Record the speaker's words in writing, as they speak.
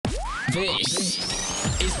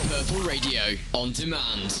This is Purple Radio on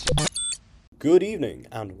demand. Good evening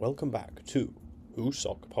and welcome back to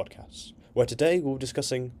WhoSoc Podcasts, where today we'll be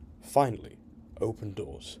discussing, finally, Open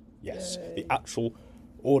Doors. Yes, Yay. The actual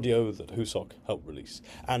audio that WhoSoc helped release.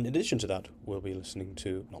 And in addition to that, we'll be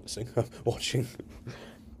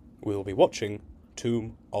we'll be watching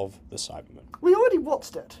Tomb of the Cybermen. We already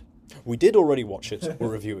watched it. We did already watch it, we're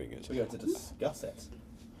reviewing it. We're going to discuss it.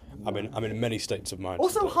 I'm in many states of mind.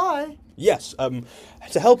 Also, today. hi. Yes,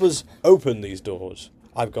 to help us open these doors,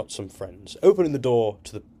 I've got some friends. Opening the door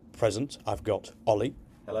to the present, I've got Ollie.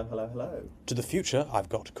 Hello, hello, hello. To the future, I've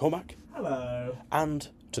got Cormac. Hello. And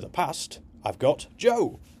to the past, I've got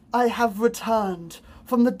Joe. I have returned.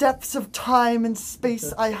 From the depths of time and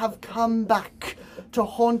space, I have come back to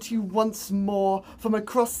haunt you once more. From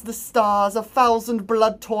across the stars, 1,000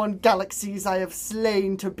 blood-torn galaxies I have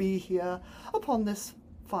slain to be here upon this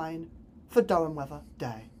fine, for Durham weather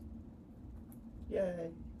day.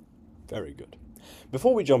 Yay. Very good.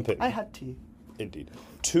 Before we jump in... I had tea. Indeed.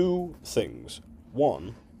 Two things.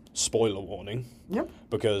 One, spoiler warning. Yep.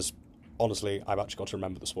 Because, honestly, I've actually got to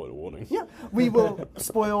remember the spoiler warning. Yeah, we will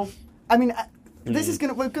spoil... I mean,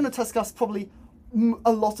 we're going to discuss probably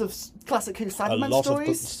a lot of classic Who Cybermen stories. A lot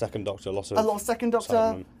of Second Doctor, a lot of Second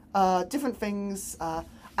Doctor, different things,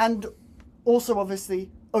 and also, obviously,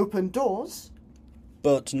 Open Doors.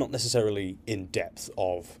 But not necessarily in depth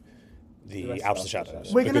of the Out of the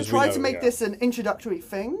Shadows. We're going to try to make this an introductory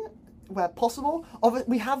thing, where possible.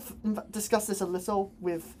 We have discussed this a little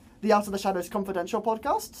with the Out of the Shadows Confidential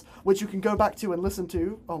podcasts, which you can go back to and listen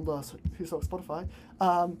to on the WhoSoc Spotify.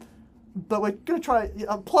 But we're going to try...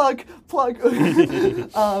 plug!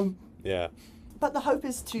 Yeah. But the hope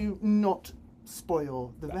is to not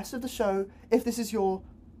spoil the rest of the show if this is your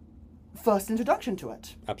first introduction to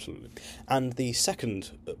it. Absolutely. And the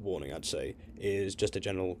second warning, I'd say, is just a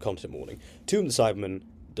general content warning. Tomb of the Cybermen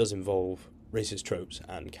does involve racist tropes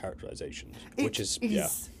and characterizations, which is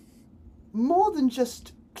more than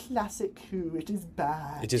just classic Who. It is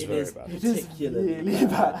bad. It is very bad. It is really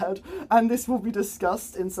bad. And this will be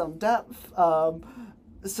discussed in some depth.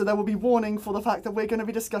 So there will be warning for the fact that we're going to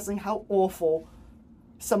be discussing how awful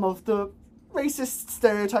some of the racist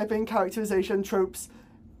stereotyping, characterization tropes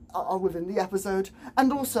are within the episode,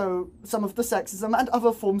 and also some of the sexism and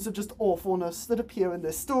other forms of just awfulness that appear in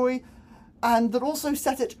this story, and that also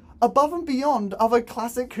set it above and beyond other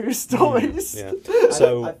classic Who stories. Yeah.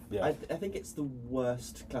 So I think it's the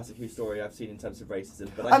worst classic Who story I've seen in terms of racism.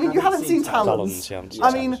 But I mean, you haven't seen Talons. Talons.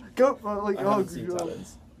 I mean, go. I haven't seen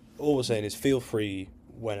Talons. All we're saying is feel free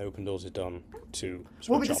when Open Doors is done to.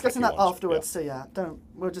 We'll be discussing that afterwards. Yeah. So yeah,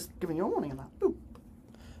 we're just giving you a warning on that. Boop.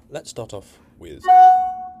 Let's start off with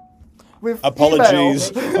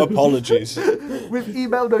apologies. Apologies. With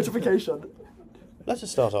email notification. Let's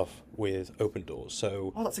just start off with Open Doors.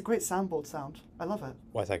 So, that's a great soundboard sound. I love it.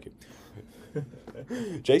 Why, thank you.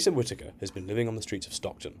 Jason Whittaker has been living on the streets of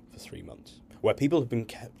Stockton for 3 months, where people have been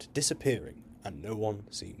kept disappearing and no one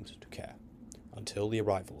seems to care, until the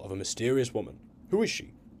arrival of a mysterious woman. Who is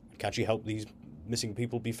she? Can she help these missing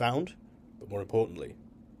people be found? But more importantly,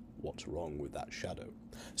 what's wrong with that shadow?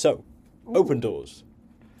 So, Open Doors.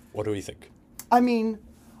 What do we think? I mean,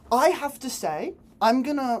 I have to say, I'm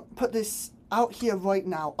going to put this out here right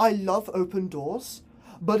now. I love Open Doors,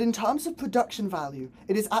 but in terms of production value,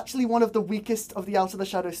 it is actually one of the weakest of the Out of the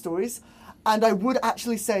Shadow stories, and I would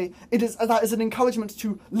actually say that is an encouragement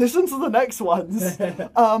to listen to the next ones.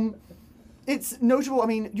 It's notable. I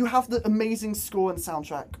mean, you have the amazing score and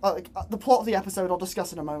soundtrack. The plot of the episode I'll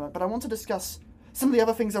discuss in a moment, but I want to discuss some of the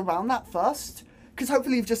other things around that first, because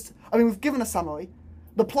hopefully we've given a summary.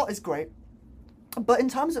 The plot is great, but in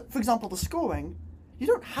terms of, for example, the scoring, you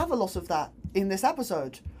don't have a lot of that in this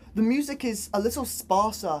episode. The music is a little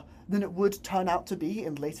sparser than it would turn out to be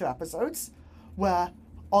in later episodes, where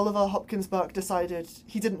Oliver Hopkins Burke decided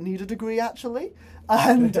he didn't need a degree, actually,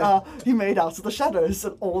 and he made Out of the Shadows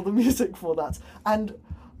and all the music for that. And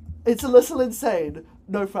it's a little insane.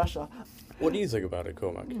 No pressure. What do you think about it,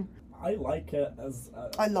 Cormac? I like it as...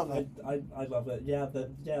 I love it. I love it. Yeah,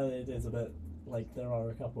 it is a bit... Like, there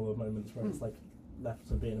are a couple of moments where it's, like, left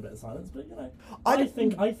to be in a bit of silence, but, you know, I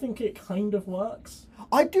think it kind of works.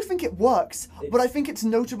 I do think it works, but I think it's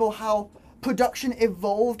notable how production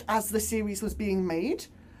evolved as the series was being made.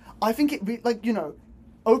 I think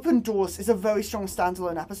Open Doors is a very strong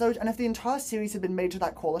standalone episode, and if the entire series had been made to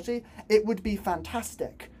that quality, it would be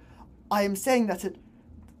fantastic. I am saying that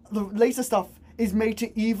the later stuff is made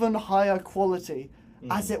to even higher quality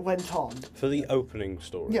as it went on. For the opening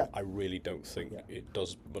story, I really don't think it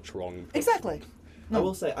does much wrong. Exactly. I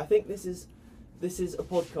will say, I think this is a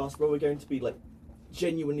podcast where we're going to be like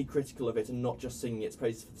genuinely critical of it and not just singing its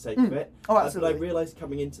praises for the sake of it. Oh, But absolutely. I realised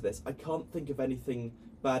coming into this, I can't think of anything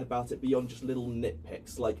bad about it beyond just little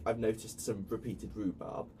nitpicks. Like I've noticed some repeated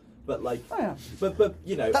rhubarb, but like, Oh, yeah. but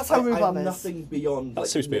you know, That's how I rhubarb have is. nothing beyond. That like,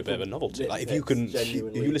 seems to be a bit of a little novelty. Like if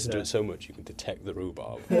nitpicks, you listen to it so much, you can detect the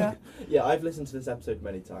rhubarb. Yeah. Yeah, I've listened to this episode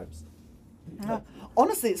many times.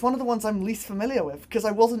 Honestly, it's one of the ones I'm least familiar with because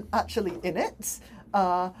I wasn't actually in it.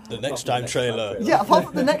 The next time trailer. Yeah, apart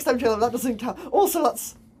from the next time trailer, that doesn't count. Also,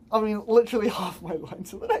 that's, I mean, literally half my line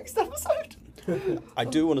to the next episode. I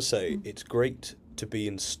do want to say it's great to be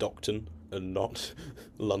in Stockton and not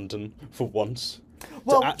London for once.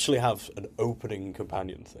 Well- to actually have an opening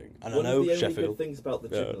companion thing. And One I know of the only Sheffield. good things about the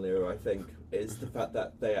Chibnall era, I think, is the fact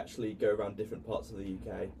that they actually go around different parts of the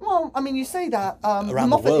UK. Well, I mean, you say that. The Around the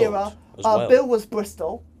Moffat world era, as well. Bill was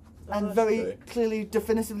Bristol, and that's very true. clearly,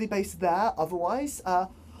 definitively based there. Otherwise, a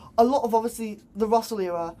lot of obviously the Russell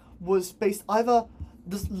era was based either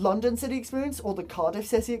the London city experience or the Cardiff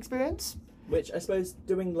city experience. Which I suppose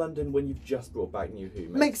doing London when you've just brought back New Who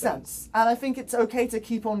Makes sense. And I think it's okay to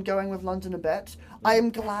keep on going with London a bit. I am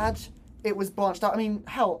glad it was branched out. I mean,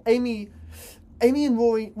 hell, Amy and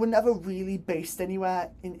Rory were never really based anywhere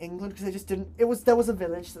in England because they just didn't. There was a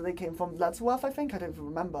village that they came from, Ledsworth, I think. I don't even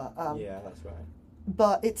remember. Yeah, that's right.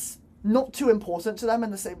 But it's not too important to them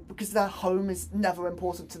in the same because their home is never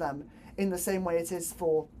important to them in the same way it is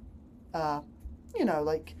for,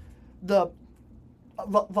 like the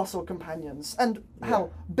Russell companions. And how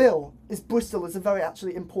Bill Bristol is a very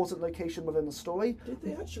actually important location within the story. Did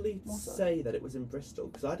they actually say that it was in Bristol?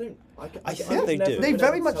 Because I think they did. They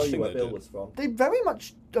very much tell you think where they Bill did. was from. They very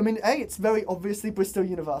much. I mean, it's very obviously Bristol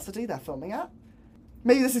University they're filming at.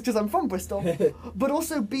 Maybe this is because I'm from Bristol, but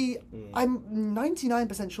also B, I'm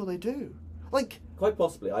 99% sure they do. Like, Quite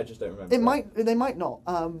possibly, I just don't remember. they might not.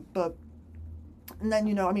 But and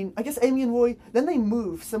then I mean, I guess Amy and Roy. Then they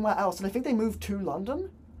move somewhere else, and I think they moved to London,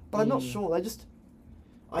 but I'm not sure. It's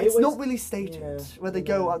not really stated where they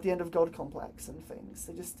go at the end of God Complex and things.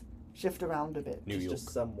 They just shift around a bit. New York. Just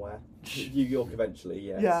somewhere. New York eventually,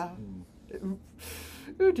 yes. Yeah.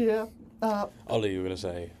 Oh dear. Ollie, you were going to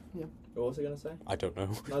say? What was I going to say? I don't know.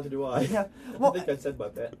 Neither do I. Yeah. I Well, think I said my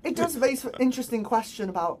bit. it does raise an interesting question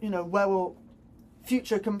about where will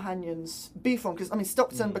future companions be from? Because I mean,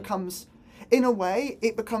 Stockton becomes, in a way,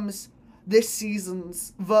 it becomes this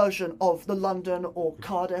season's version of the London or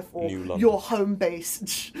Cardiff or New London. your home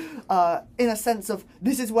base, in a sense of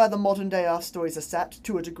this is where the modern day our stories are set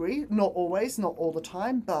to a degree. Not always, not all the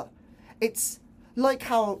time, but it's like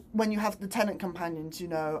how when you have the tenant companions,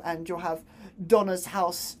 and you'll have Donna's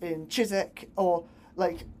house in Chiswick or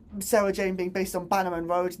like Sarah Jane being based on Bannerman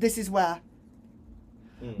Road. This is where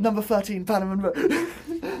number 13 Bannerman Road.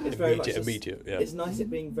 It's very much Immediate, yeah. It's nice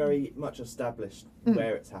it being very much established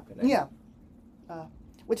where it's happening. Yeah.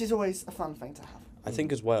 Which is always a fun thing to have. I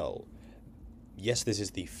think as well, yes, this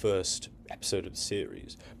is the first episode of the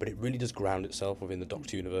series, but it really does ground itself within the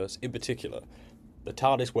Doctor universe. In particular, the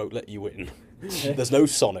TARDIS won't let you in. There's no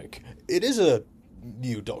Sonic. It is a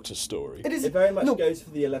new Doctor story. It is. It very much no, goes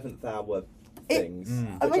for the 11th hour things,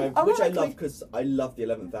 I mean, which I love ironically- because I love the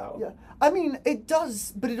 11th hour. Yeah, I mean it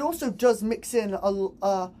does, but it also does mix in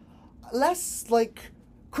a less like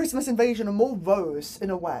Christmas Invasion and more Rose in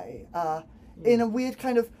a way. In a weird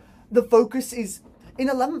kind of, the focus is in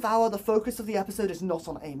 11th hour. The focus of the episode is not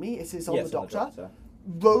on Amy; it is on Yes, the on the Doctor. Doctor.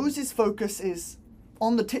 Rose's focus is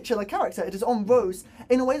on the titular character. It is on Rose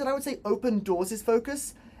in a way that I would say Open Doors'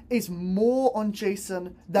 focus is more on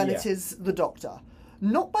Jason than it Yeah. is the Doctor.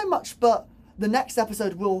 Not by much, but the next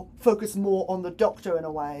episode will focus more on the Doctor in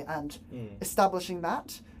a way and establishing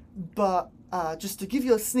that. But just to give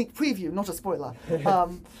you a sneak preview, not a spoiler.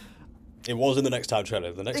 It was in the Next Time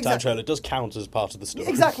trailer. The Next Time Exactly. trailer does count as part of the story.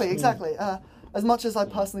 Exactly. As much as I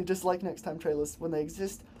personally dislike Next Time trailers when they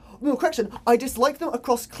exist. No, correction. I dislike them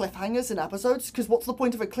across cliffhangers in episodes, because what's the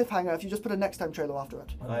point of a cliffhanger if you just put a Next Time trailer after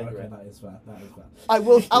it? I agree. Okay, that is fair. I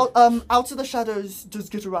will. Out of the Shadows does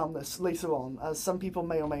get around this later on, as some people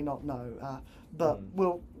may or may not know. But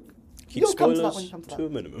we'll. Keep You'll come to that spoilers when you come to that. to a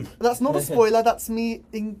minimum. That's not a spoiler. That's me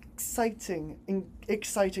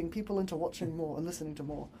exciting people into watching more and listening to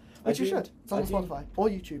more, which you do- should. It's on I do- Spotify or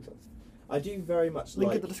YouTube. I do very much Link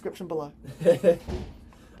like. in the description below.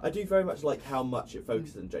 I do very much like how much it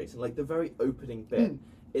focuses on Jason. Like the very opening bit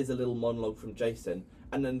is a little monologue from Jason,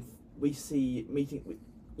 and then we see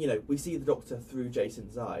we see the Doctor through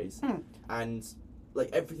Jason's eyes, and like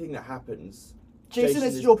everything that happens. Jason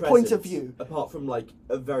is your point of present, view. Apart from like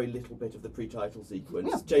a very little bit of the pre-title sequence,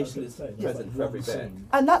 Yeah. Jason I is was gonna say, present like for every one bit. scene.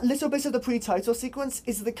 And that little bit of the pre-title sequence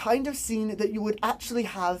is the kind of scene that you would actually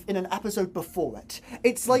have in an episode before it.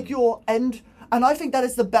 It's like your end, And I think that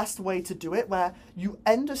is the best way to do it, where you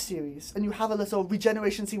end a series and you have a little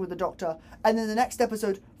regeneration scene with the Doctor, and then the next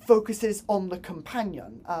episode focuses on the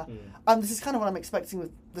companion. And this is kind of what I'm expecting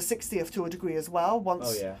with the 60th to a degree as well,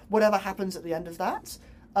 once whatever happens at the end of that.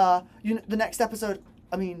 The next episode,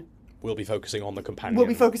 I mean... We'll be focusing on the companion. We'll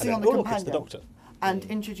be focusing on the look, companion. it's the Doctor. And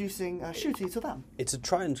introducing Ncuti to them. It's a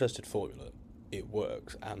tried and tested formula. It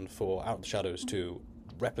works, and for Out of the Shadows to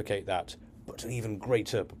replicate that, but to an even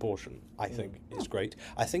greater proportion, I think is great.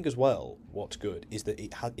 I think as well, what's good is that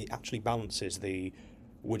it actually balances the,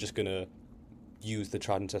 we're just going to use the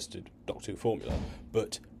tried and tested Doctor Who formula,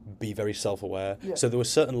 but be very self-aware. Yeah. So there were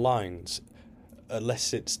certain lines,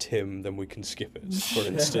 unless it's Tim, then we can skip it, for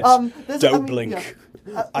instance. Don't blink.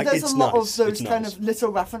 Yeah. There's a lot of those kind of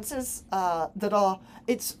little references that are,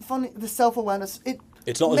 it's funny, the self-awareness, it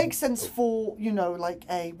makes sense for, like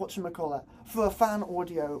a, whatchamacallit, for a fan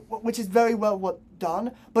audio, which is very well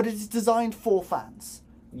done, but it's designed for fans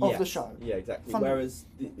of the show. Yeah, exactly. Whereas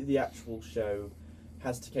the actual show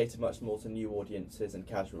has to cater much more to new audiences and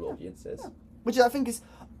casual audiences. Yeah. Which I think is,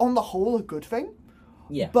 on the whole, a good thing.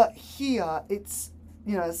 Yeah. But here, it's,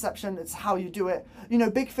 exception, it's how you do it.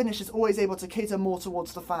 Big Finish is always able to cater more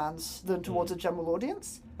towards the fans than towards a general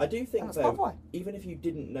audience. I do think, though, even if you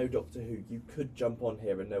didn't know Doctor Who, you could jump on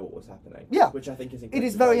here and know what was happening. Yeah. Which I think is incredibly It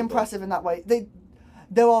is very impressive in that way.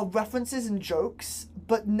 There are references and jokes,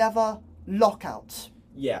 but never lockout.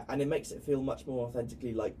 Yeah, and it makes it feel much more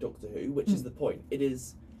authentically like Doctor Who, which is the point. It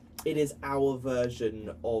is our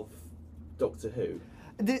version of Doctor Who.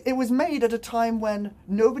 It was made at a time when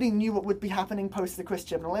nobody knew what would be happening post the Chris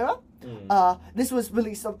Chibnall era. This was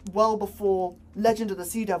released well before Legend of the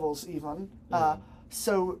Sea Devils, even.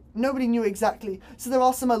 So nobody knew exactly. So there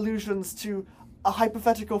are some allusions to a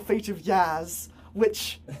hypothetical fate of Yaz,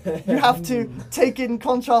 which you have to take in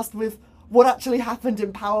contrast with what actually happened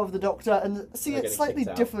in Power of the Doctor and see it slightly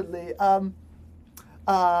differently.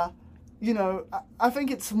 I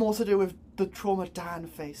think it's more to do with the trauma Dan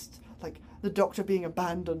faced. Like, the Doctor being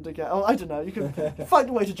abandoned again. Oh, I don't know. You can find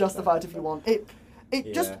a way to justify it if you want. It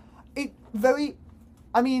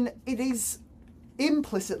is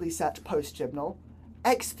implicitly set post-Chibnall.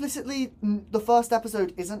 Explicitly, the first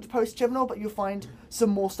episode isn't post-Chibnall, but you'll find some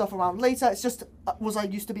more stuff around later. It's just, was I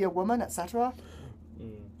used to be a woman, etc.?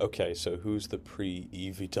 Okay, so who's the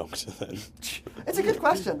pre-Evie Doctor then? It's a good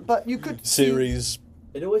question, but you could Series...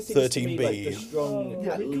 It always seems 13B. To me like the strong,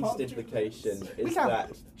 at least implication is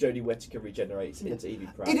that Jodie Whittaker regenerates into Evie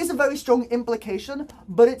Pratt. It is a very strong implication,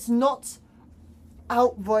 but it's not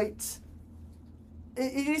outright...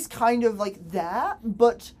 It is kind of like there,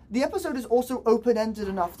 but the episode is also open-ended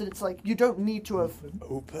enough that it's like, you don't need to have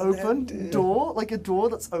opened door, like a door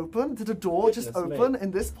that's open. Did a door just open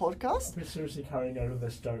in this podcast? We're seriously carrying over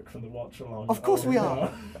this joke from the watch-along. Of course we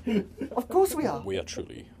are. Of course we are. We are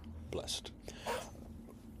truly blessed.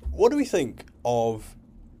 What do we think of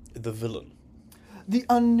the villain? The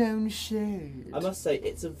Unknown Shade. I must say,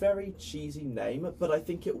 it's a very cheesy name, but I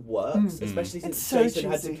think it works, especially since so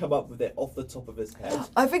Jason had cheesy. to come up with it off the top of his head.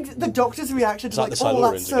 I think the Doctor's reaction to It's like, like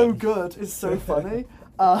oh, that's so again. good, is so funny.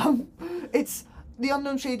 It's The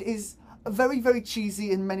Unknown Shade is very, very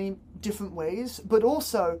cheesy in many different ways, but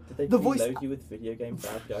also Did they the voice. you with video game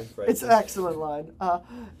bad guy phrases? It's an excellent line.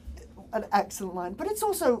 An excellent line, but it's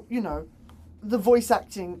also, the voice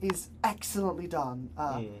acting is excellently done,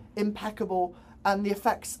 impeccable, and the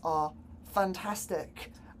effects are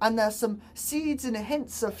fantastic. And there's some seeds and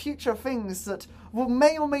hints of future things that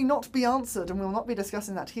may or may not be answered, and we'll not be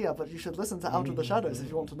discussing that here, but you should listen to Out of the Shadows if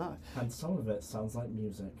you want to know. And some of it sounds like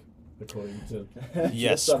music, according to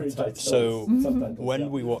Yes. subtitles. So Subtitles, when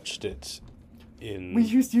we watched it We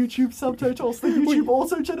used YouTube subtitles, the YouTube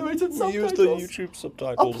auto-generated subtitles. We used the YouTube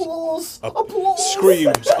subtitles. Applause! Applause!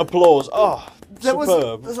 Screams! Applause! There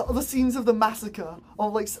superb. was the scenes of the massacre,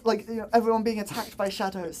 of everyone being attacked by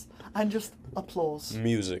shadows, and just applause.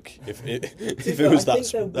 Music. If it was I that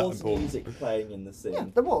think there was important. music playing in the scene. Yeah,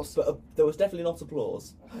 there was. But there was definitely not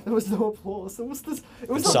applause. There was no applause. It was not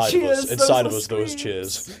Inside cheers. of us, inside of were us, there was screams.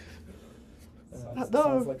 cheers. It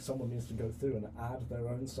sounds like someone needs to go through and add their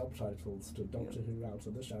own subtitles to Doctor Who Out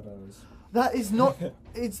of the Shadows. That is not...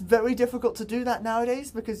 It's very difficult to do that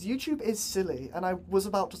nowadays because YouTube is silly, and I was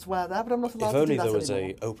about to swear there, but I'm not allowed If to do only that there was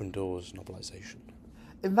anymore. a Open Doors novelisation.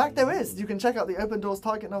 In fact, there is. You can check out the Open Doors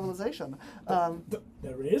Target novelisation.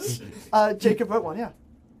 There is? Jacob wrote one, yeah.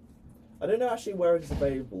 I don't know actually where it's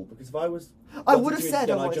available, because if I was... I would have doing said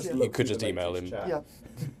it again, otherwise, I'd just yeah. look You could through just the email Matrix him. chat. Yeah.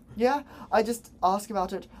 Yeah, I just ask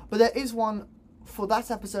about it. But there is one for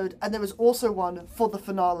that episode, and there is also one for the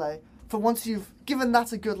finale, for once you've given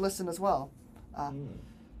that a good listen as well.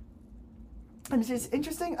 And it is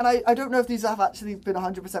interesting, and I don't know if these have actually been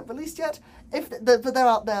 100% released yet, but they're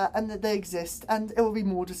out there and they exist, and it will be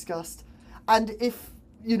more discussed. And if,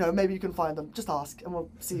 maybe you can find them, just ask, and we'll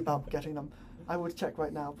see about getting them. I would check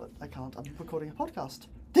right now, but I can't. I'm recording a podcast.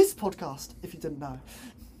 This podcast, if you didn't know.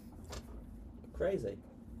 Crazy.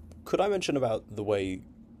 Could I mention about the way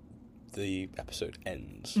the episode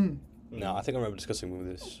ends? Now, I think I remember discussing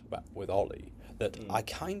with Ollie, that I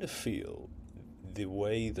kind of feel the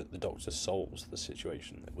way that the Doctor solves the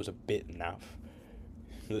situation was a bit naff.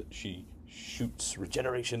 That she shoots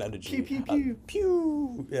regeneration energy. Pew, pew, pew.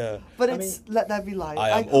 Pew! Yeah. But let there be light.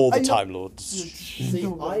 I am all the Time Lords. See,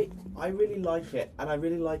 I really like it, and I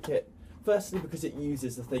really like it, firstly because it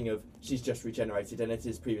uses the thing of she's just regenerated, and it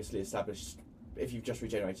is previously established, if you've just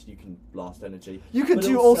regenerated, you can blast energy. You can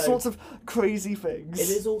do all sorts of crazy things. It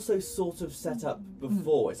is also sort of set up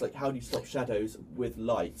before. It's like, how do you stop shadows with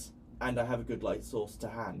light? And I have a good light source to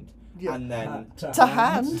hand. Yeah. And then... To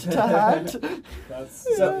hand.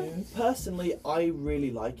 So, personally, I really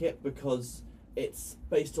like it because it's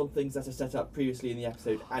based on things that are set up previously in the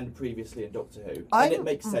episode and previously in Doctor Who. And it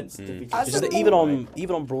makes sense to be... Even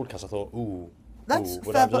on broadcast, I thought, that's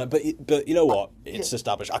fair, but you know what? It's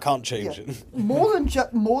established. I can't change it. More than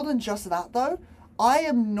just that, though, I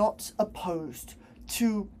am not opposed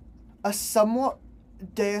to a somewhat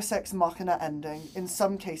Deus Ex Machina ending in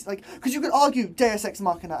some cases, because you could argue Deus Ex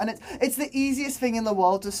Machina, and it's the easiest thing in the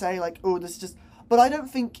world to say, this is just. But I don't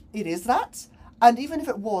think it is that. And even if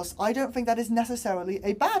it was, I don't think that is necessarily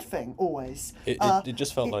a bad thing. Always. It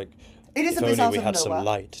just felt like. It is if a bit only out we of had nowhere. some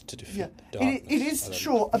light to defeat darkness. It is,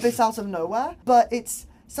 sure, a bit out of nowhere, but it's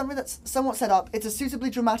something that's somewhat set up. It's a suitably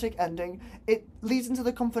dramatic ending. It leads into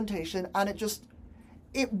the confrontation, and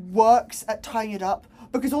it works at tying it up.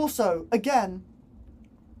 Because also, again...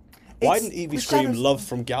 Why didn't Evie scream love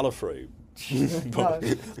from Gallifrey? No.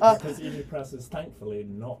 Because Evie Press is thankfully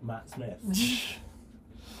not Matt Smith.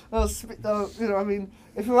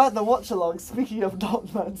 If you're at the watch-along, speaking of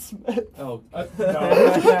not Matt Smith... Oh,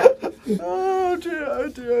 No. Oh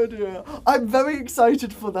dear. I'm very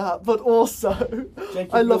excited for that, but also...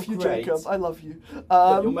 Jacob, I love you're you, great. Jacob. I love you.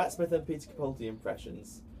 But your Matt Smith and Peter Capaldi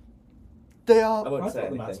impressions. They are... I won't I say thought the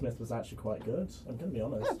anything. Matt Smith was actually quite good. I'm going to be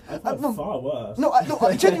honest. Yeah, I've heard no. far worse. No,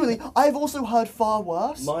 genuinely, I've also heard far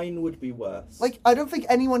worse. Mine would be worse. I don't think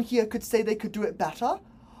anyone here could say they could do it better,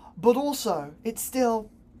 but also, it's still...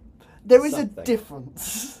 There is Something. a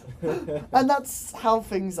difference. And that's how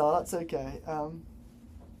things are, that's okay.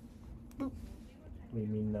 We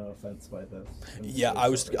mean no offence by this. Yeah, I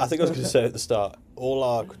think I was going to say at the start, all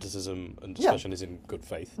our criticism and discussion is in good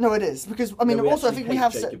faith. No, it is, because, No, we also I actually think we hate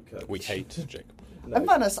have... Jacob Cook. We hate Jacob. No, In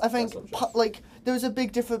fairness, I think that's not true. there's a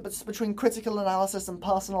big difference between critical analysis and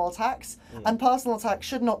personal attacks, and personal attacks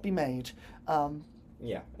should not be made.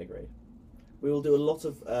 Yeah, agreed. We will do a lot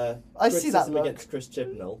of I see that criticism look. against Chris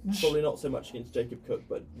Chibnall. Probably not so much against Jacob Cook,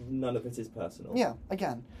 but none of it is personal. Yeah,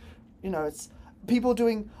 again, it's people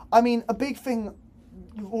doing... a big thing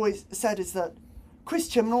you've always said is that Chris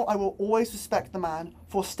Chibnall, I will always respect the man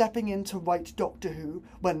for stepping in to write Doctor Who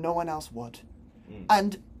when no one else would.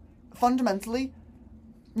 And fundamentally,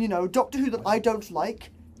 Doctor Who that I don't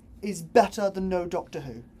like is better than no Doctor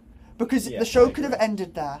Who. Because Yeah, the show I could have agree.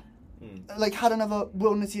 ended there. Had another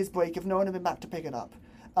Wilderness Years break if no one had been back to pick it up.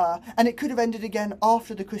 And it could have ended again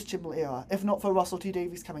after the Chris Chibnall era, if not for Russell T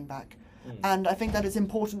Davies coming back. And I think that it's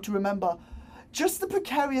important to remember just the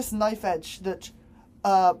precarious knife edge that,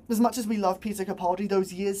 as much as we love Peter Capaldi,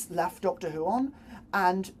 those years left Doctor Who on,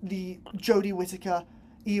 and the Jodie Whittaker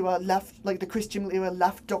era left, the Chris Chibnall era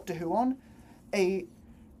left Doctor Who on,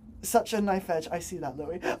 such a knife edge, I see that,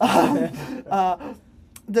 Louis,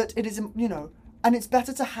 that it is, and it's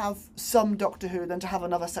better to have some Doctor Who than to have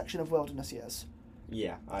another section of Wilderness Years.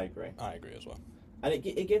 Yeah, I agree. I agree as well. And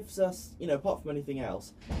it gives us, apart from anything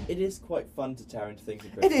else, it is quite fun to tear into things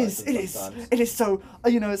and It criticise is, them sometimes. it is so,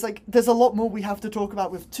 it's there's a lot more we have to talk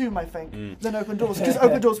about with Tomb, I think, than Open Doors, because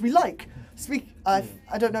Open Doors we like. I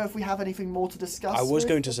don't know if we have anything more to discuss. I was with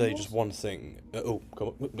going to Open say Doors. just one thing. Come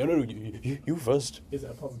on. No, you first. Is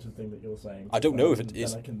it a positive thing that you're saying? I don't know if it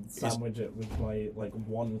is- Then I can sandwich it with my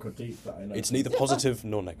one critique that I know. It's neither positive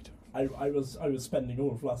nor negative. I was spending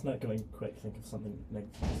all of last night going, quick, think of something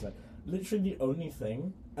negative to say. Literally the only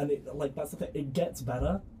thing, and that's the thing, it gets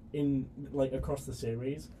better in across the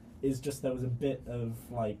series, is just there was a bit of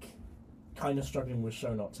kind of struggling with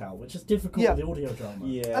show not tell, which is difficult with the audio drama.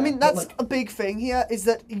 Yeah. That's a big thing here, is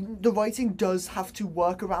that the writing does have to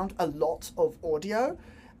work around a lot of audio,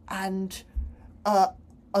 and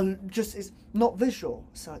just is not visual.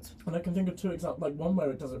 So it's And I can think of two examples, like one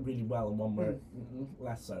where it does it really well and one where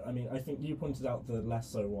less so. I mean, I think you pointed out the less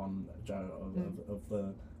so one, Joe, of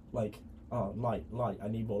the like, oh, light, I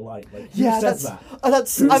need more light. Like, who says that?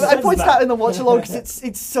 I pointed out in the watch along because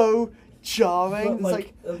it's so jarring. But,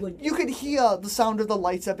 It's like you could hear the sound of the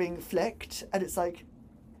lighter being flicked, and it's like.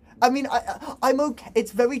 I mean, I'm okay.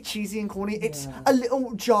 It's very cheesy and corny. It's a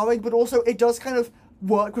little jarring, but also it does kind of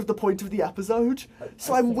work with the point of the episode.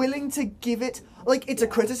 So I'm willing to give it, like, it's a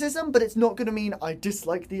criticism, but it's not going to mean I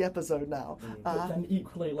dislike the episode now. But then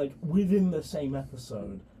equally, like, within the same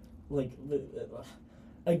episode, like,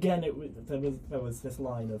 again, there was this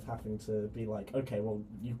line of having to be like, okay, well,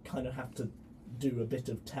 you kind of have to do a bit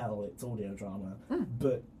of tell, it's audio drama,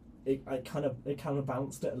 but it kind of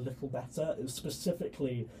balanced it a little better. It was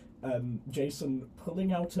specifically Jason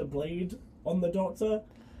pulling out a blade on the Doctor.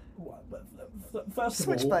 First of all,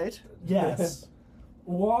 Switchblade. Yes.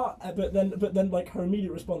 What? But then, like, her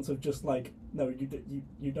immediate response of just like, no,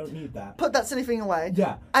 you don't need that. Put that silly thing away.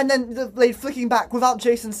 Yeah. And then the blade flicking back without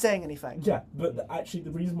Jason saying anything. Yeah, but actually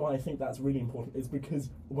the reason why I think that's really important is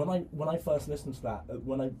because when I first listened to that,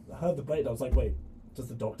 when I heard the blade, I was like, wait, does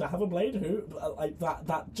the Doctor have a blade? Who? Like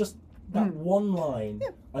that one line,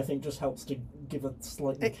 I think, just helps to give a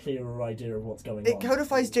slightly clearer idea of what's going on. It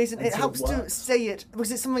codifies Jason. And it so helps it to works. say it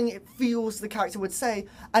because it's something it feels the character would say,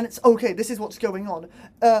 and it's okay. This is what's going on.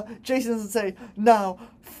 Jason doesn't say now,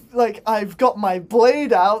 like I've got my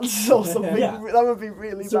blade out or something. Yeah. That would be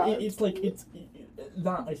really So bad. it's like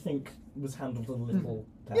that I think was handled a little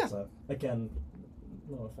better. Again,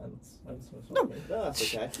 no offense. I'm so sorry. No, that's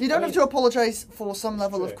okay. You don't I have mean, to apologise for some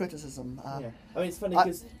level true. of criticism. Yeah. I mean, it's funny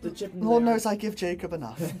because the Chip and Lord Lyra, knows I give Jacob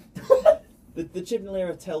enough. the Chip and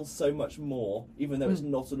Lyra tells so much more, even though it's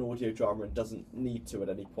not an audio drama and doesn't need to at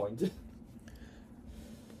any point.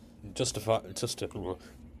 Just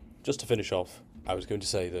to finish off, I was going to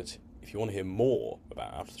say that if you want to hear more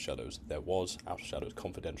about Out of the Shadows, there was Out of Shadows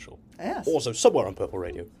Confidential. Yes. Also somewhere on Purple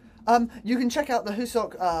Radio. You can check out the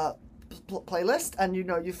WhoSoc playlist, and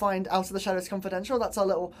you find Out of the Shadows Confidential. That's our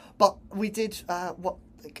little. But we did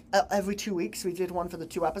every 2 weeks we did one for the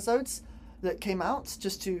 2 episodes that came out,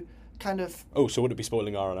 just to kind of. Oh, so would it be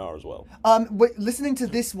spoiling R&R as well? Listening to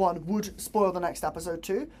this one would spoil the next episode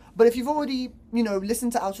too. But if you've already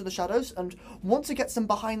listened to Out of the Shadows and want to get some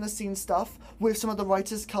behind the scenes stuff with some of the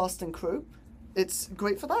writers, cast, and crew, it's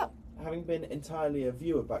great for that. Having been entirely a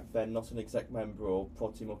viewer back then, not an exec member or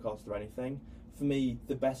prod team or cast or anything, for me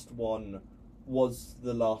the best one was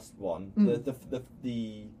the last one, the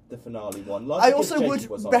finale one. Largely I because also Jacob was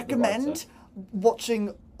would the recommend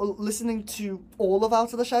listening to all of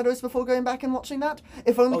Out of the Shadows before going back and watching that.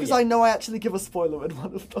 If only because I know I actually give a spoiler in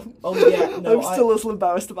one of them. Oh yeah, no, I'm still a little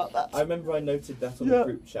embarrassed about that. I remember I noted that on the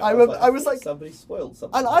group chat. I was like, somebody spoiled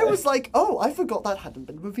something. And I was like, oh, I forgot that hadn't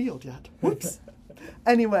been revealed yet. Whoops.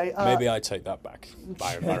 Anyway, Maybe I take that back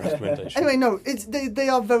by my recommendation. Anyway, no, they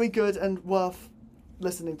are very good and worth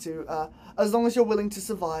listening to, as long as you're willing to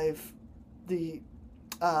survive the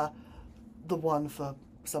one for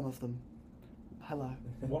some of them. Hello.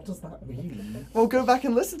 What does that mean? Well, go back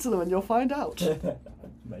and listen to them and you'll find out.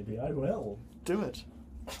 Maybe I will. Do it.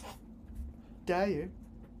 Dare you?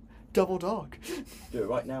 Double dog. Do it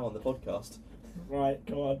right now on the podcast. Right,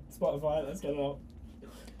 come on, Spotify, let's get it up.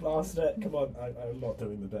 Blast it, come on. I'm not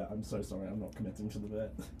doing the bit. I'm so sorry, I'm not committing to the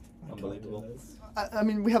bit. Unbelievable. I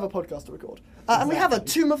mean, we have a podcast to record. And we have a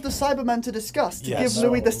Tomb of the Cybermen to discuss to Yes. give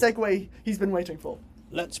Louis the segue he's been waiting for.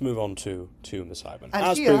 Let's move on to Tomb of the Cybermen. And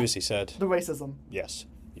As here, previously said, the racism. yes,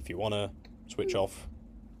 if you want to switch off,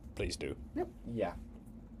 please do. Yep. Yeah.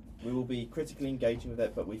 We will be critically engaging with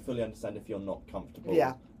it, but we fully understand if you're not comfortable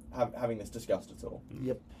having this discussed at all.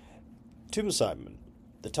 Yep. Tomb of the Cybermen.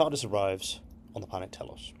 The TARDIS arrives on the planet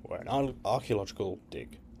Telos, where an archaeological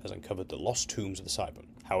dig has uncovered the lost tombs of the Cybermen.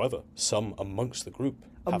 However, some amongst the group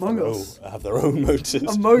have their own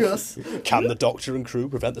motives. Among us. Can the Doctor and crew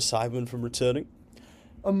prevent the Cybermen from returning?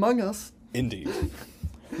 Among us. Indeed.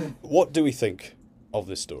 What do we think of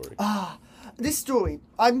this story? This story,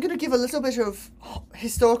 I'm going to give a little bit of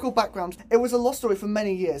historical background. It was a lost story for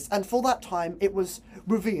many years, and for that time it was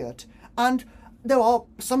revered. And there are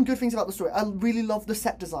some good things about the story. I really love the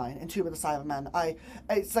set design in Tomb of the Cybermen.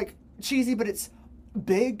 It's like cheesy, but it's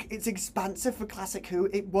big. It's expansive for classic Who.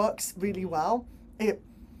 It works really well.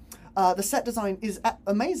 The set design is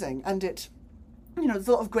amazing, and there's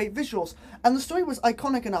a lot of great visuals. And the story was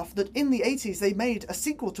iconic enough that in the 80s they made a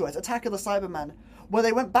sequel to it, Attack of the Cybermen, where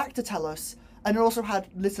they went back to Telos, and it also had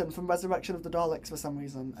Litten from Resurrection of the Daleks for some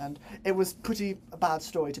reason, and it was pretty a bad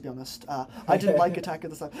story, to be honest. I didn't like Attack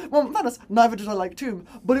of the Cybermen. Well, in fairness, neither did I like Tomb,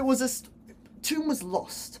 but it was Tomb was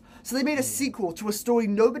lost. So they made a sequel to a story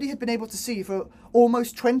nobody had been able to see for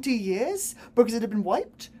almost 20 years because it had been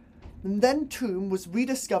wiped. And then Tomb was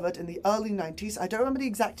rediscovered in the early 90s. I don't remember the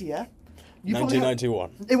exact year.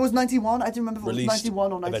 1991. It was 91. I didn't remember if Released it was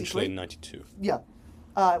 91 or 93. eventually in 92. Yeah.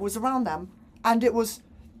 It was around them. And it was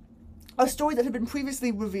a story that had been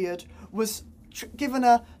previously revered, was given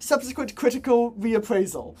a subsequent critical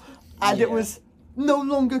reappraisal. And it was no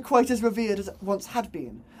longer quite as revered as it once had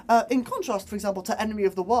been. In contrast, for example, to Enemy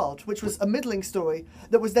of the World, which was a middling story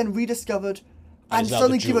that was then rediscovered and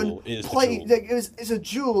suddenly given play. It's a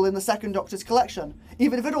jewel in the Second Doctor's collection,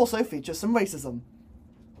 even if it also features some racism.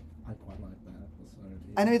 I quite like that episode.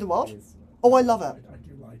 Enemy of the World? Oh, I love it. I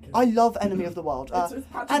do like it. I love Enemy of the World. It's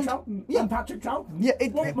Patrick Troughton. yeah. And Patrick Troughton. Yeah,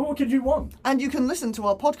 What more could you want? And you can listen to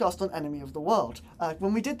our podcast on Enemy of the World.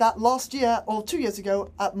 When we did that last year, or 2 years ago,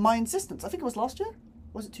 at my insistence. I think it was last year?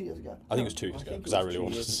 Was it 2 years ago? I think it was 2 years ago, because I really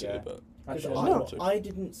wanted to see it, but... Actually, I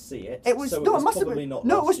didn't see it. It was so no, it it must have probably been. not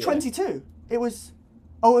No, it was last year. 22. It was.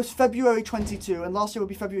 Oh, it was February 22, and last year would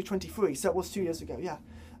be February 23. So it was 2 years ago. Yeah.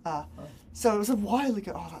 So it was a while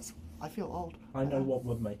ago. Oh, I feel old. I know what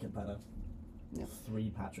would make it better. Yeah.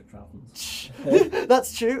 3 Patrick Troughtons.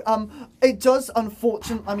 That's true. It does,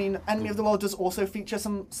 unfortunately. I mean, Enemy of the World does also feature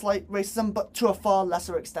some slight racism, but to a far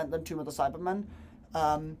lesser extent than Tomb of the Cybermen.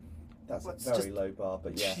 That's a It's very just- low bar,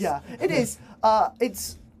 but yes. Yeah, it is.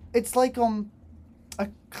 It's like on a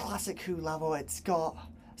classic Who level. It's got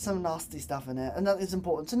some nasty stuff in it, and that is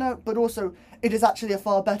important to note. But also, it is actually a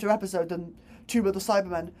far better episode than Tomb of the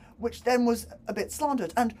Cybermen, which then was a bit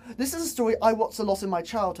slandered. And this is a story I watched a lot in my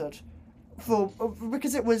childhood,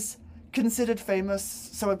 because it was considered famous.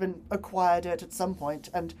 So I've been acquired it at some point,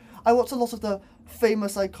 and I watched a lot of the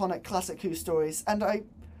famous, iconic classic Who stories, and I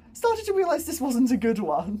started to realise this wasn't a good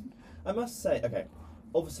one. I must say, okay,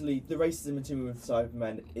 obviously the racism in Tomb of the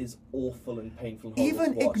Cybermen is awful and painful and horrible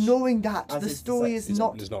Even to watch. ignoring that, As the is story is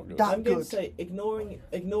not it's not good. that I'm going to good. say,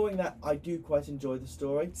 ignoring that, I do quite enjoy the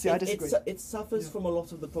story. See, I disagree. It suffers from a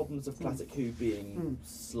lot of the problems of classic Who being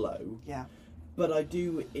slow, Yeah. but I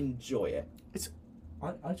do enjoy it.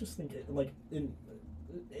 I just think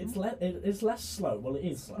it's less slow. Well, it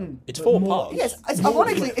is slow. It's but 4 more- parts. Yes, it's, more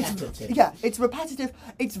ironically, repetitive. it's repetitive.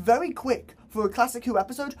 It's very quick for a classic Who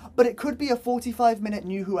episode, but it could be a 45-minute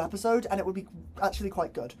new Who episode, and it would be actually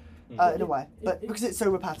quite good in a way. But because it's so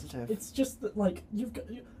repetitive. It's just that, like,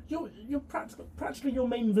 you're practically your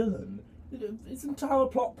main villain. Its entire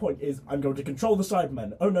plot point is, I'm going to control the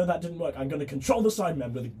Cybermen. Oh no, that didn't work. I'm going to control the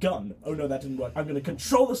Cybermen with a gun. Oh no, that didn't work. I'm going to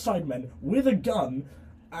control the Cybermen with a gun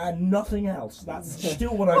and nothing else. That's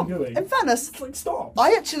still what I'm doing. In fairness, It's like, stop.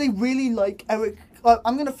 I actually really like Eric.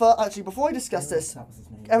 I'm going to actually, before I discuss this, That was his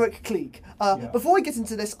name. Eric Klieg. Yeah. Before I get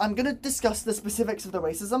into this, I'm going to discuss the specifics of the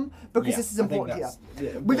racism because Yeah, this is I think important here. that's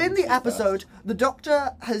important Within the to episode, the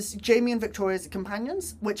Doctor has Jamie and Victoria as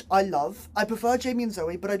companions, which I love. I prefer Jamie and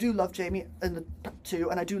Zoe, but I do love Jamie in the two,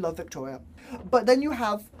 and I do love Victoria. But then you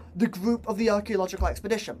have the group of the archaeological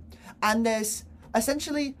expedition, and there's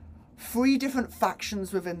essentially 3 different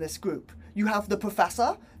factions within this group. You have the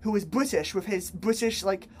Professor, who is British with his British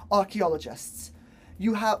archaeologists.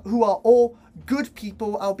 You have who are all good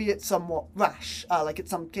people, albeit somewhat rash, like in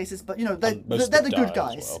some cases, but they're most of the them good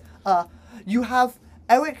die as guys. You have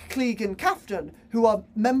Eric Klieg and Kaftan, who are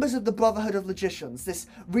members of the Brotherhood of Logicians, this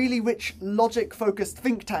really rich, logic-focused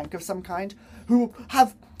think tank of some kind, who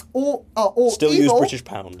have all Still evil, use British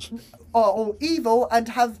pounds. are all evil and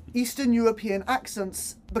have Eastern European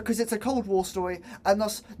accents because it's a Cold War story, and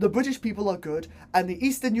thus the British people are good and the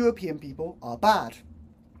Eastern European people are bad.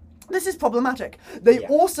 This is problematic. They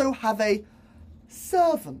also have a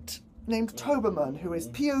servant named Toberman, who is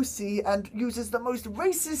POC and uses the most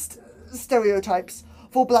racist stereotypes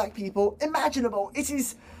for black people imaginable.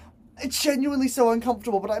 It's genuinely so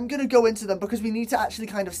uncomfortable, but I'm going to go into them because we need to actually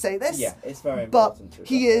kind of say this. Yeah, it's very But important to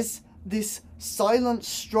he address is this silent,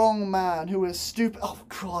 strong man who is stupid. Oh,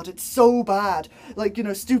 God, it's so bad.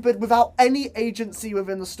 Stupid without any agency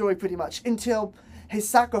within the story, pretty much, until his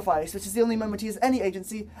sacrifice, which is the only moment he has any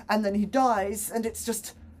agency, and then he dies, and it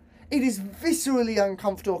is viscerally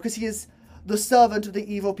uncomfortable because he is the servant of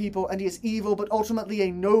the evil people, and he is evil, but ultimately a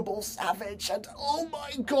noble savage, and oh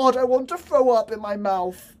my God, I want to throw up in my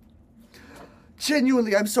mouth.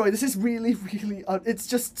 Genuinely, I'm sorry, this is really, really, it's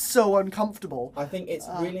just so uncomfortable. I think it's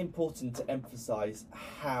really important to emphasise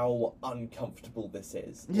how uncomfortable this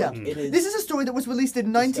is. Yeah. Like, it is. This is a story that was released in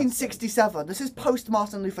 1967. This is post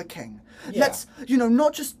Martin Luther King. Yeah. Let's,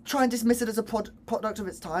 not just try and dismiss it as a product of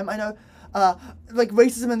its time. I know,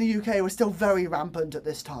 racism in the UK was still very rampant at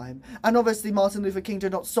this time. And obviously Martin Luther King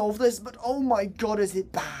did not solve this, but oh my God, is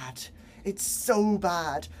it bad. It's so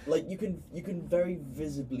bad. Like you can very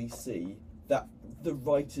visibly see that the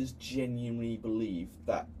writers genuinely believe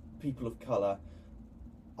that people of colour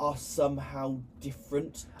are somehow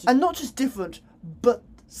different. And not just different, but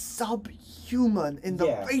subhuman in the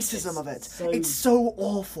Yeah, racism of it. so- It's so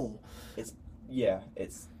awful. It's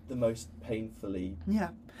the most painfully. Yeah,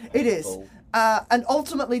 it is. painful. And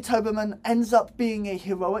ultimately, Cybermen ends up being a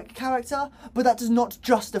heroic character, but that does not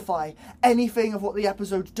justify anything of what the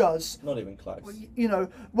episode does. Not even close. You know,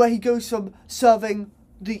 where he goes from serving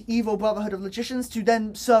the evil Brotherhood of Logicians to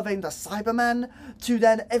then serving the Cybermen to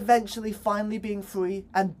then eventually finally being free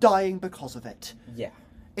and dying because of it. Yeah.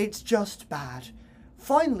 It's just bad.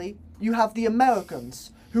 Finally, you have the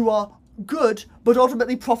Americans, who are good, but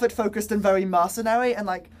ultimately profit-focused and very mercenary, and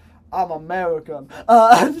like, I'm American.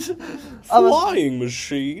 Flying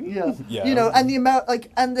machine. Yeah. Yeah. You know, and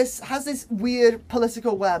and this has this weird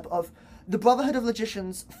political web of the Brotherhood of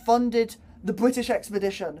Logicians funded the British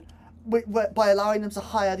expedition by allowing them to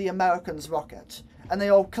hire the Americans' rocket, and they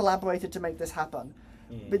all collaborated to make this happen.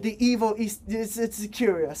 But the evil East, it's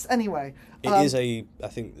curious. Anyway, It is I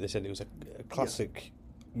think they said it was a classic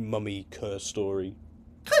mummy curse story.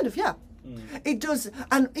 kind of, yeah. It does,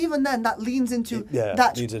 and even then, that leans into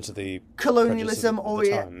leads into the colonialism,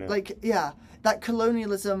 prejudice of the time, that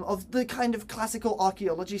colonialism of the kind of classical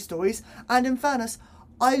archaeology stories. And in fairness,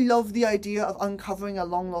 I love the idea of uncovering a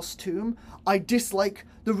long lost tomb. I dislike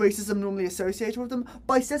the racism normally associated with them.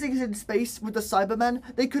 By setting it in space with the Cybermen,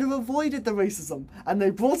 they could have avoided the racism, and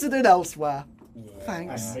they brought it in elsewhere.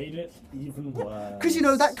 Thanks. And made it even worse. Because, you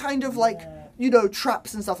know, that kind of, like, you know,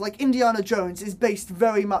 traps and stuff, like Indiana Jones is based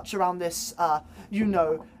very much around this, you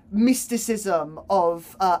know, mysticism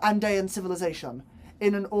of Andean civilization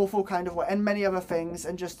in an awful kind of way, and many other things,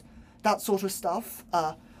 and just that sort of stuff.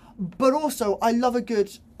 But also, I love a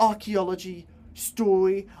good archaeology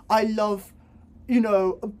story. I love, you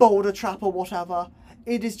know, a boulder trap or whatever.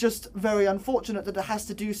 It is just very unfortunate that it has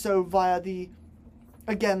to do so via the,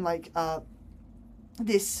 again, like,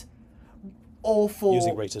 this awful...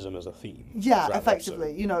 Using racism as a theme. Yeah, throughout the effectively.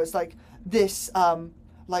 episode. You know, it's like this,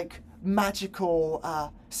 like, magical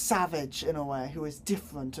savage, in a way, who is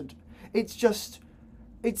different. And it's just...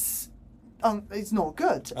 It's not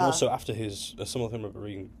good. And also, after his... some of them remember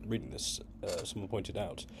reading this, someone pointed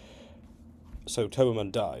out, so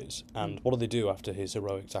Toberman dies, and what do they do after his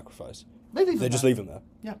heroic sacrifice? They just leave him there.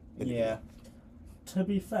 Yeah. Yeah. To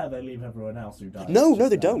be fair, they leave everyone else who died. No, just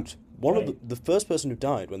they there. don't. One Wait. of the first person who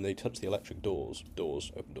died when they touched the electric open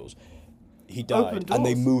doors, he died, and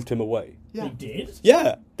they doors? moved him away. Yeah. They did?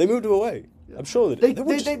 Yeah, they moved him away. I'm sure They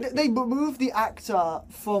wouldn't just- remove the actor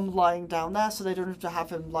from lying down there, so they don't have to have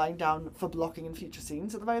him lying down for blocking in future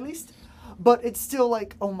scenes, at the very least. But it's still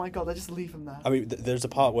like, oh my god, they just leave him there. I mean, there's a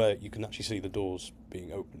part where you can actually see the doors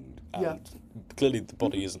being opened, and Yeah. clearly the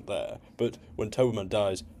body isn't there. But when Toberman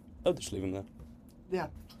dies, they just leave him there. Yeah.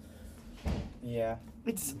 Yeah.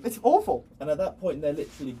 It's awful. And at that point, they're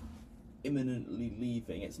literally imminently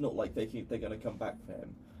leaving. It's not like they're going to come back for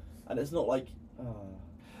him, and it's not like.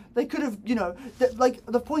 They could have, you know, like,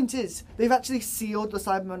 the point is, they've actually sealed the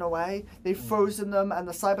Cybermen away, they've frozen them, and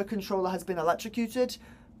the cyber controller has been electrocuted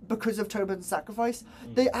because of Tobin's sacrifice.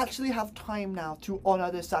 They actually have time now to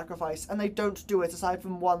honour this sacrifice, and they don't do it aside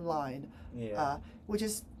from one line, which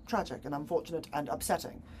is tragic and unfortunate and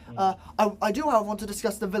upsetting. I do, however, want to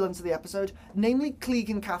discuss the villains of the episode, namely Klieg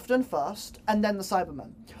and Kaftan first, and then the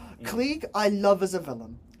Cybermen. Klieg, I love as a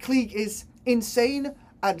villain. Klieg is insane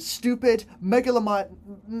and stupid,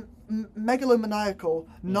 megalomaniacal,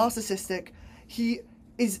 narcissistic. He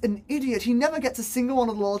is an idiot. He never gets a single one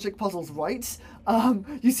of the logic puzzles right.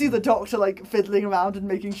 You see the Doctor, like, fiddling around and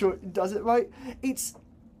making sure it does it right. It's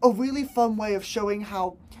a really fun way of showing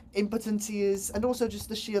how impotent he is, and also just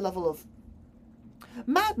the sheer level of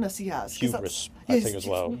madness he has. 'Cause Hubris, that's- I think, as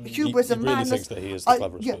well. Hubris he and really madness. thinks that he is the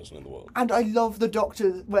cleverest person in the world. And I love the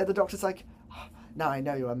Doctor, where the Doctor's like, now I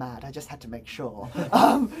know you were mad, I just had to make sure.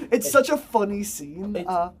 It's such a funny scene.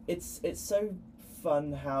 It's so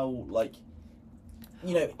fun how, like,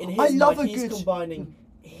 you know, in I his love mind, a he's good- combining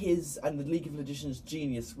his and the League of Logicians'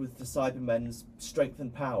 genius with the Cybermen's strength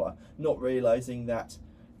and power, not realizing that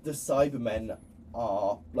the Cybermen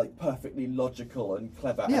are, like, perfectly logical and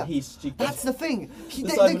clever, Yeah, and he's stupid. that's the thing. The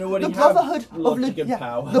Cybermen already the have Brotherhood of logic and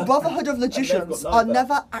power. the Brotherhood of And they've got Logicians are neither.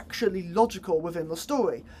 never actually logical within the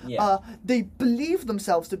story. Yeah. They believe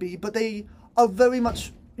themselves to be, but they are very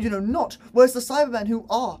much, you know, not. Whereas the Cybermen, who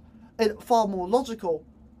are far more logical,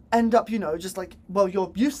 end up, just like, well,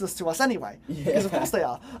 you're useless to us anyway. Because of course they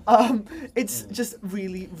are. It's just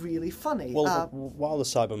really, really funny. Well, while the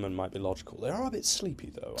Cybermen might be logical, they are a bit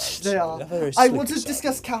sleepy, though. They are. I want to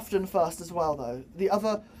discuss Kaftan first as well, though. The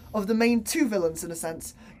other of the main two villains, in a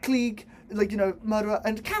sense. Klieg, murderer,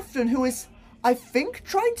 and Kaftan, who is, I think,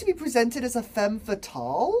 trying to be presented as a femme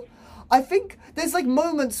fatale. I think there's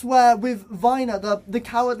moments where with Viner, the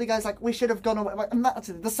cowardly guy's like, we should have gone away.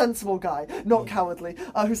 The sensible guy, not cowardly,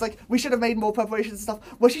 who's like, we should have made more preparations and stuff.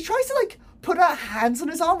 Where she tries to put her hands on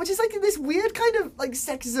his arm, which is this weird kind of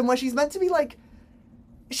sexism where she's meant to be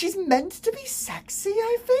she's meant to be sexy,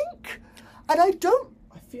 I think, and I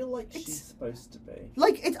feel like she's supposed to be.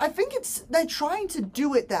 I think they're trying to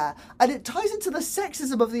do it there, and it ties into the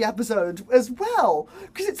sexism of the episode as well,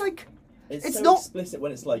 because it's so not explicit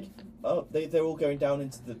when it's they're all going down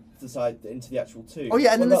into the side, into the actual tomb. Oh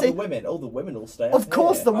yeah, and what then about they say the women. Oh, the women will stay. Of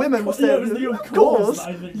course, the women will stay. Of course.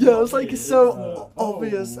 Yeah, it's so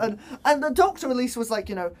obvious, and the Doctor at least was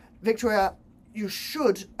Victoria, you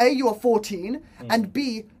should you are 14, and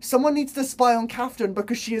B, someone needs to spy on Kaftan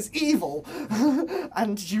because she is evil,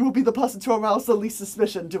 and you will be the person to arouse the least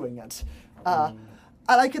suspicion doing it.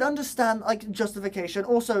 And I can understand justification.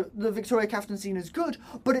 Also, the Victoria Kaftan scene is good,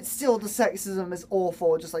 but it's still, the sexism is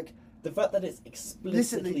awful. Just the fact that it's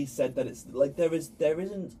explicitly said that it's there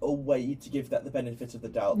isn't a way to give that the benefit of the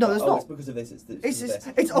doubt. No, there's not. It's because of this.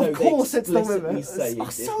 It's of course it's the women. Say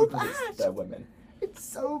it's so bad. They're women. It's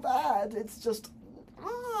so bad. It's just,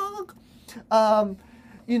 but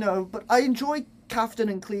I enjoy Kaftan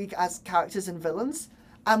and Klieg as characters and villains,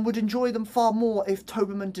 and would enjoy them far more if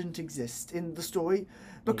Toberman didn't exist in the story.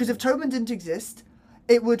 Because if Toberman didn't exist,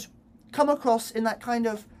 it would come across in that kind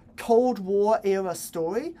of Cold War era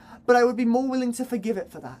story, but I would be more willing to forgive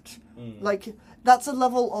it for that. That's a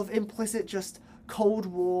level of implicit just Cold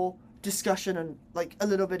War discussion and a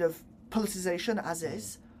little bit of politicization as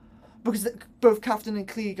is. Because both Kaftan and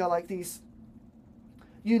Klieg are these,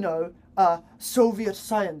 Soviet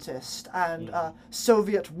scientist and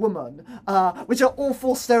Soviet woman, which are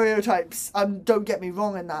awful stereotypes, don't get me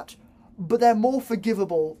wrong in that, but they're more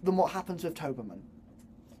forgivable than what happens with Toberman.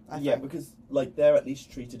 I think. Because they're at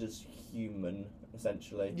least treated as human,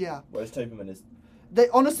 essentially. Yeah. Whereas Toberman is. They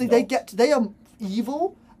they are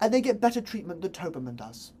evil, and they get better treatment than Toberman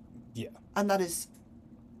does. Yeah. And that is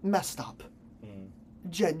messed up.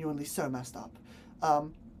 Genuinely so messed up.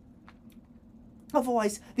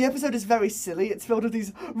 Otherwise, the episode is very silly. It's filled with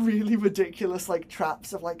these really ridiculous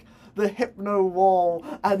traps of the hypno wall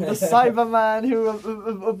and the Cyberman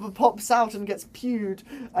who pops out and gets pewed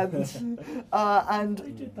and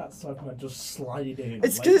They did that Cyberman just sliding.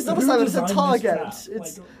 it's because it's not a Cyberman, it's a target.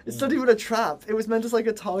 It's not even a trap. It was meant as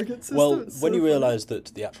a target system. Well, it's when so you funny. realise that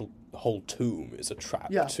the whole tomb is a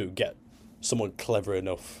trap to get someone clever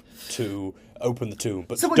enough to open the tomb,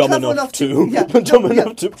 but dumb enough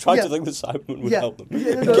to try to think the Cybermen would help them.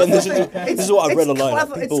 Again, this is what I've read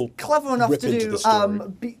online. People it's clever enough rip to into do the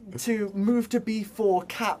story. to move to B4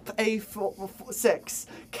 cap A6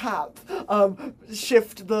 cap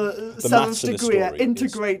shift the seventh degree,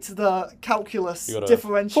 integrate the calculus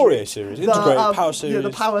differential, Fourier series, integrate power series, the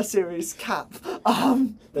power series cap.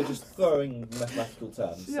 They're just throwing mathematical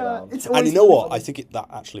terms around. And you know what? Funny. I think that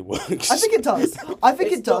actually works. I think it does. I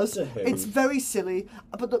think it does. Doctor Who. It's very silly,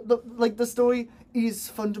 but the story is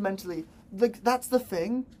fundamentally that's the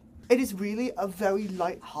thing. It is really a very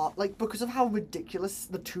light heart, because of how ridiculous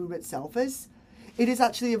the tomb itself is. It is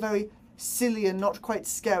actually a very silly and not quite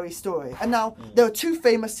scary story. And now there are two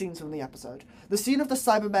famous scenes from the episode. The scene of the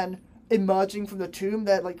Cybermen emerging from the tomb,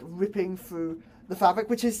 they're ripping through the fabric,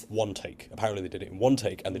 which is one take. Apparently they did it in one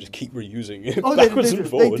take, and they just keep reusing it backwards and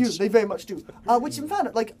forwards. They do. They very much do. Which in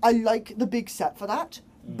fact, I like the big set for that,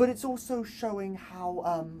 but it's also showing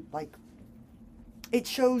how it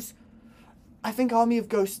shows. I think Army of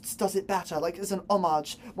Ghosts does it better. As an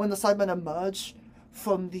homage when the Cybermen emerge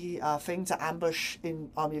from the thing to ambush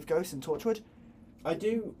in Army of Ghosts and Torchwood. I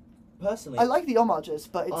do personally. I like the homages,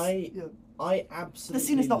 but it's I absolutely. The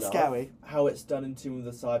scene is not love scary. How it's done in Tomb of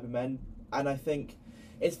the Cybermen, and I think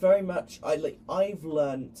it's very much. I've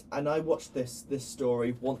learnt, and I watched this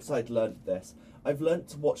story once I'd learnt this. I've learnt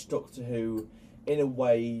to watch Doctor Who in a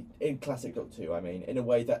way, in classic Doctor Who, in a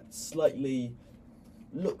way that slightly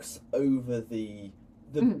looks over the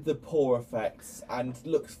poor effects and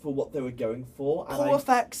looks for what they were going for. Poor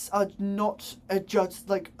effects are not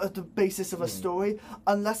judged at the basis of a story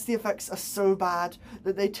unless the effects are so bad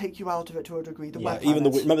that they take you out of it to a degree.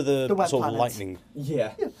 Remember the web sort planet. of lightning.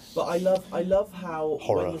 Yeah, but I love how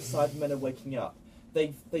Horror. when the Cybermen are waking up,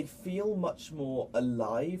 they feel much more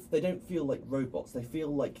alive. They don't feel like robots. They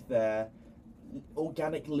feel like they're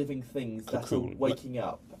organic living things that are Cocoon. waking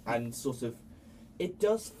up and sort of. It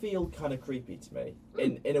does feel kind of creepy to me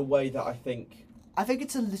in a way that I think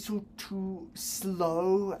it's a little too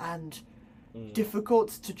slow and difficult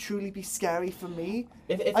to truly be scary for me.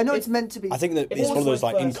 I know it's meant to be. I think that it's one of those,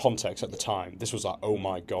 like, in context at the time, this was like, oh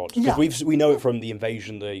my god. Because we know it from the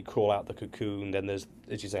invasion, they crawl out the cocoon, then there's,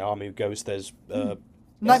 as you say, Army of Ghosts, there's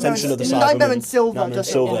Nightmare and Silver. in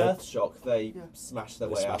Earthshock, they smash their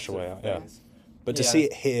way out. Yeah. But to see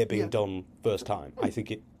it here being done first time, I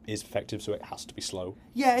think it is effective, so it has to be slow.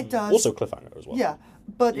 Yeah, it does. Also cliffhanger as well. Yeah,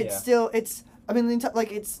 but it's still, it's a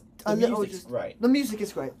little music's great. The music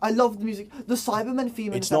is great. I love the music. The Cybermen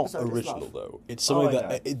theme in this episode It's not original, is though. It's something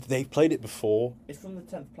that they've played it before. It's from the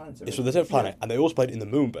 10th Planet. It's from the 10th Planet, and they also played it in the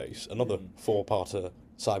Moon Base, another four-parter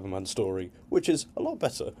Cyberman story, which is a lot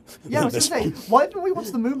better. Yeah, I was going to say, why didn't we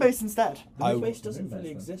watch the Moonbase instead? The Moonbase doesn't really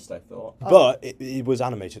exist, I thought. But it was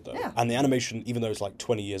animated, though. Yeah. And the animation, even though it's like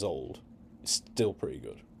 20 years old, is still pretty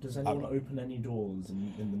good. Does anyone open any doors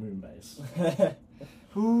in the Moonbase?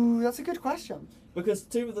 Ooh, that's a good question. Because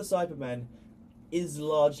Tomb of the Cybermen is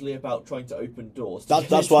largely about trying to open doors.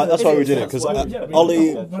 That's why we did it, because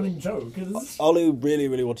Ollie running joke. Ollie really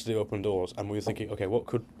wanted to do open doors, and we were thinking, okay,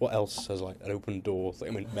 what else has like an open door thing?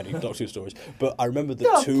 I mean, many Doctor Who stories, but I remember that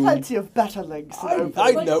There are Tomb. plenty of better links.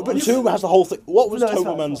 I know, but Tomb has the whole thing. What was No, it's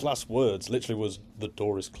Toberman's fine. last words? Literally was, "The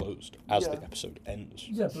door is closed" as the episode ends.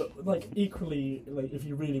 Yeah, but like equally, like if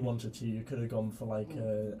you really wanted to, you could have gone for like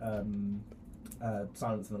a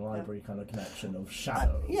Silence in the Library kind of connection of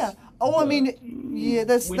shadows. Yeah. Oh, I mean, yeah.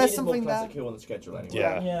 There's We needed something more there. Classic Who on the schedule anyway.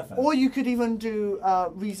 Yeah. fair. Or you could even do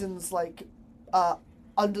reasons like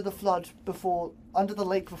under the lake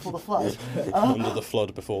before the flood. Under the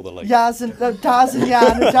flood before the lake. Daz and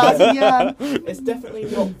Yan. It's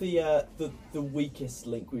definitely not the weakest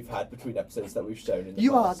link we've had between episodes that we've shown in the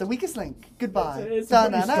You are past. the weakest link. Goodbye. It's a pretty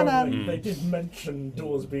strong Da-na-na-na. link. They did mention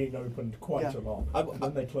doors being opened quite a lot, and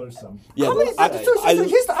then they closed some. Yeah, How many, I-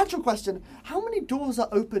 here's the actual question: how many doors are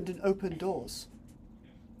opened in Open Doors?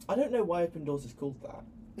 I don't know why Open Doors is called that.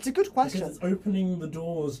 It's a good Because question. it's opening the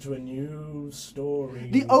doors to a new story.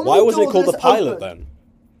 The only Why wasn't it door called the that's pilot open-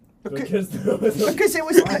 then? Because there was Because it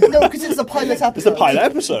was because it's a pilot episode. It's the pilot you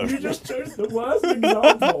episode. just chose the worst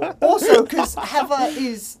example. Also, because Heather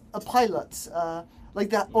is a pilot, like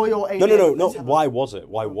that oil alien. No, not why was it?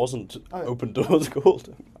 Why wasn't Open Doors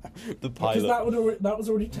called the Because pilot? that was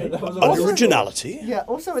already taken. Originality. Yeah.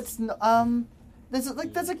 Also, it's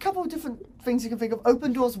there's a couple of different things you can think of.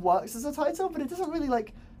 Open Doors works as a title, but it doesn't really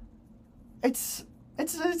like. It's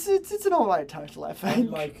an alright title, I I think.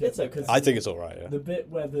 like It's it okay. because I think it's all right. Yeah. the bit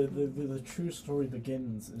where the true story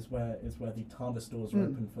begins is where the TARDIS doors are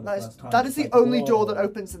open for the first time. That is It's the like, only whoa, door that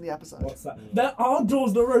opens in the episode. What's that? There are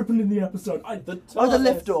doors that are open in the episode. The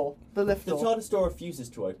lift door. The lift The door. TARDIS door refuses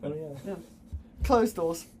to open. Oh yeah. Closed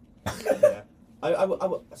doors. Yeah. I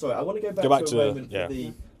want to go back to a moment for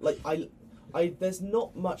the there's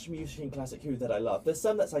not much music in Classic Who that I love. There's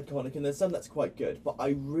some that's iconic and there's some that's quite good, but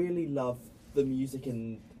I really love the music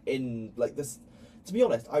in like this. To be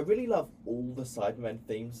honest, I really love all the Cybermen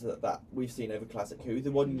themes that we've seen over Classic Who.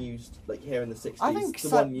 The one used like here in the 60s, I think the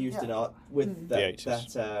one used in art with The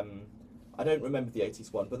 80s. that I don't remember the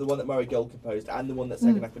 80s one, but the one that Murray Gold composed and the one that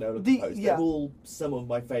Second Akinola composed. yeah. They're all some of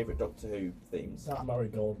my favourite Doctor Who themes. That Murray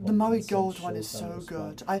Gold one. The Murray is Gold essential one is so kind of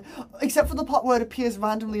good. stuff. Except for the part where it appears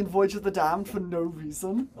randomly in Voyage of the Damned for no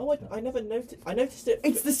reason. Oh, I never noticed. I noticed it.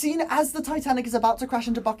 It's the scene as the Titanic is about to crash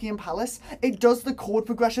into Buckingham Palace. It does the chord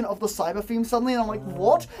progression of the Cyber theme suddenly, and I'm like,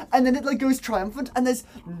 what? And then it like goes triumphant, and there's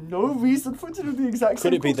no reason for it to do the exact same.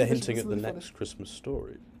 Could it be chord the progression. hinting It's at the really next funny. Christmas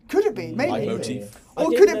story? Could it be? Maybe. Motif. I Or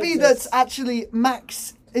did could it be that notice- actually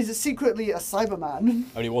Max is secretly a Cyberman? I mean,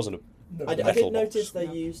 it wasn't a. No, I Metal did box. notice they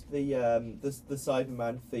used the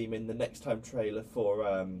Cyberman theme in the Next Time trailer for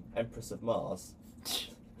Empress of Mars.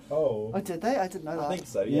 Oh. Oh, did they? I didn't know that. I think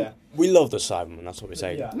so. Yeah. We love the Cybermen. That's what we're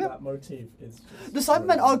saying. Yeah, Yeah. that motif is just The Cybermen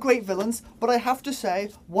brilliant. are great villains, but I have to say,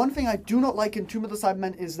 one thing I do not like in Tomb of the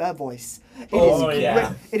Cybermen is their voice.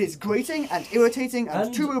 It is grating and irritating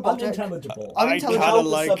and too robotic. unintelligible. Unintelligible. I kinda Without the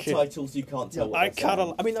like it. subtitles, you can't tell what I they're kind saying.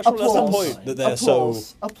 of. I mean, that's the point that they're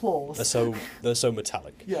Applause. they're so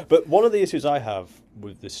metallic. Yeah. But one of the issues I have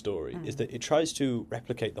with this story is that it tries to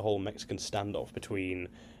replicate the whole Mexican standoff between,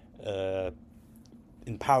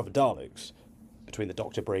 in Power of the Daleks, between the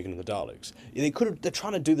Doctor Bragan and the Daleks. They're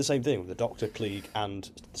trying to do the same thing with the Doctor, Klieg, and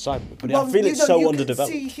the Cybermen, but I feel it's so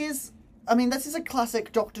underdeveloped. See, this is a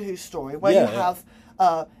classic Doctor Who story where you have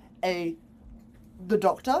the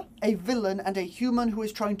Doctor, a villain, and a human who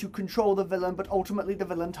is trying to control the villain, but ultimately the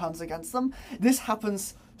villain turns against them. This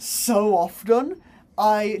happens so often,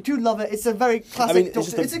 I do love it. It's a very classic. it's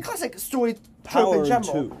just it's a classic story Power trope in and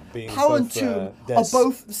general. Tomb being Power both, and Tomb their are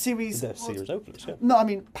both series. They're series openers, yeah. No, I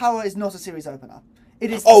mean Power is not a series opener.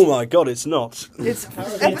 It is. Oh my god, it's not. It's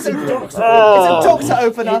It's episode. a It's a Doctor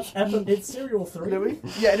opener. It's serial 3. Louis,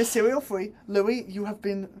 yeah, it is serial 3. Louis, you have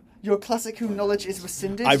been. Your Classic Who knowledge is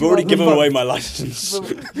rescinded. I've You already are given revoked. away my license.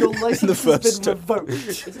 Your license has first been revoked.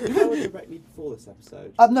 Is it Power directly before this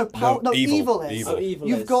episode? No, No, Evil Evil. is. Evil. Oh, Evil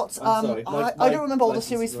You've is. got I'm sorry. I don't remember all the license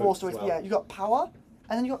series is 4 revoked stories, as but well. yeah, you got Power,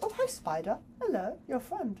 and then you got hi Spider, hello, your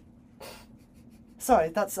friend. Sorry,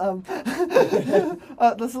 that's there's a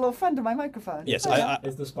little friend in my microphone. Yes, Oh, yeah.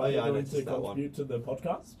 Is the spider I going noticed to that one. contribute to the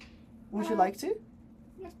podcast? Would you like to?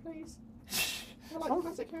 Yes, please. Oh.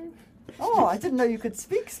 Classic Who. Oh, I didn't know you could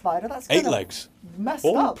speak, Spider. That's 8 kind of legs. messed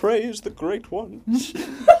All up. praise the great one.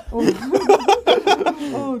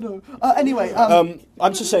 Oh no. Anyway,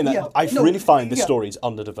 I'm just saying that yeah, I no, really find this yeah. story is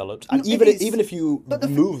underdeveloped, and No, even it is. even if you But the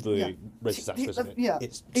f- remove the yeah. racist aspects of it, yeah,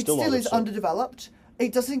 it's it still still not a is good story. underdeveloped.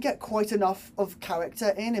 It doesn't get quite enough of character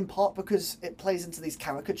in part because it plays into these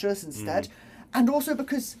caricatures instead, and also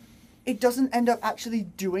because it doesn't end up actually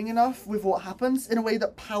doing enough with what happens in a way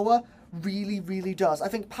that Power really, really does. I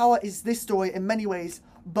think Power is this story in many ways,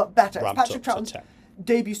 but better. It's Ramped Patrick up to Troughton's 10.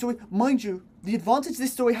 debut story. Mind you, the advantage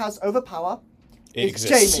this story has over Power It is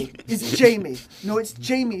exists. Jamie. It's Jamie. No, it's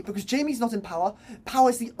Jamie, because Jamie's not in Power. Power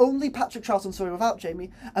is the only Patrick Troughton story without Jamie,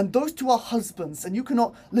 and those two are husbands, and you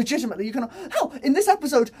cannot, how, in this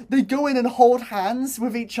episode, they go in and hold hands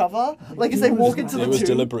with each other, like as they walk into the It was tomb.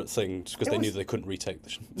 deliberate things because It they knew was- they couldn't retake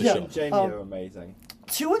the Yeah. shot. And Jamie are amazing.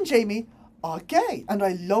 Two and Jamie are gay, and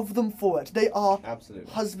I love them for it. They are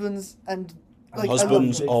Absolutely. husbands and... And I love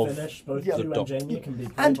husbands them. Big of finish, both Yeah. you the and doc- Jamie can be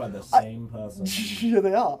played And by the I- same person. Yeah,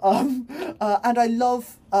 they are. And I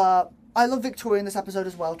love Victoria in this episode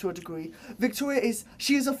as well, to a degree.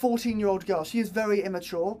 She is a 14-year-old girl. She is very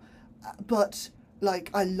immature, but, like,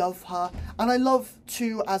 I love her. And I love,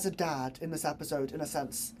 too, as a dad in this episode, in a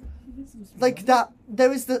sense. Like, that,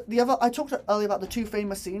 there is the other, I talked earlier about the two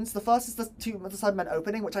famous scenes. The first is the Cybermen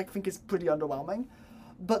opening, which I think is pretty underwhelming.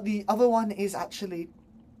 But the other one is actually...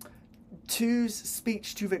 Two's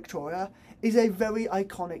speech to Victoria is a very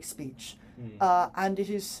iconic speech. And it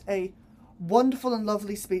is a wonderful and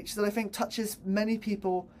lovely speech that I think touches many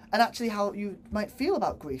people and actually how you might feel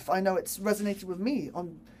about grief. I know it's resonated with me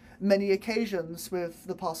on many occasions with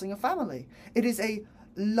the passing of family. It is a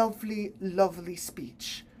lovely, lovely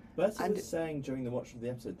speech. Bertie And- was saying during the watch of the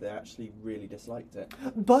episode they actually really disliked it.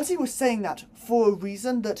 Bertie was saying that for a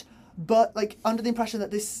reason that, under the impression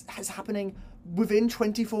that this is happening within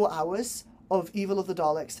 24 hours of Evil of the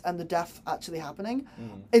Daleks and the death actually happening.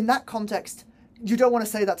 In that context, you don't want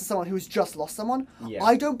to say that to someone who's just lost someone. Yeah.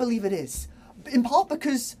 I don't believe it is. In part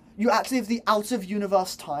because you actually have the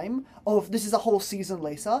out-of-universe time of this is a whole season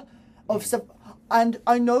later. And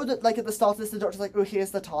I know that, like, at the start of this, the Doctor's like, oh,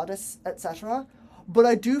 here's the TARDIS, etc. But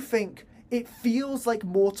I do think it feels like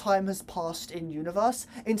more time has passed in universe.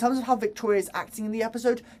 In terms of how Victoria is acting in the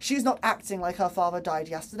episode, she is not acting like her father died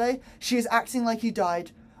yesterday. She is acting like he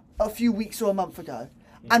died a few weeks or a month ago.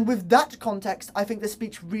 And with that context, I think the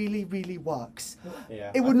speech really, really works.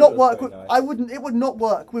 Yeah, It I would thought not work. very With, nice. It would not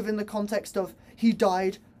work within the context of he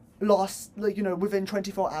died within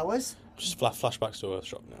 24 hours. Just flashbacks to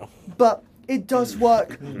Earthshock now. But it does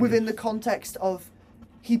work within the context of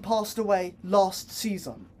he passed away last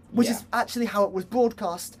season, which is actually how it was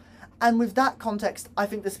broadcast. And with that context, I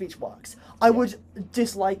think the speech works. I would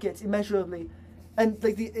dislike it immeasurably, and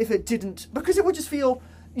if it didn't, because it would just feel,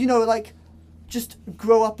 just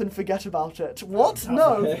grow up and forget about it. What?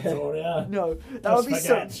 No. Victoria. No, Just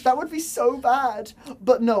that would be so bad.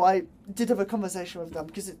 But no, I did have a conversation with them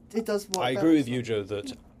because it does work. I better. agree with you, Joe,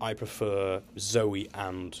 that I prefer Zoe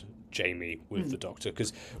and Jamie with the Doctor,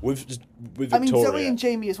 because with Victoria... I mean, Zoe and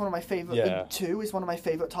Jamie is one of my favourite. Yeah. Two is one of my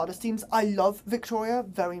favourite TARDIS teams. I love Victoria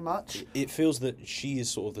very much. It feels that she is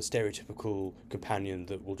sort of the stereotypical companion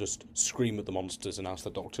that will just scream at the monsters and ask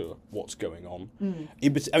the Doctor what's going on.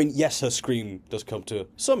 I mean, yes, her scream does come to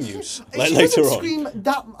some use She later doesn't on. scream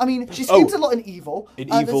that. I mean, she screams a lot in Evil. In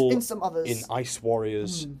There's Evil, in some others. in Ice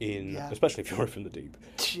Warriors, yeah. especially Fury from the Deep.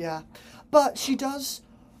 Yeah, but she does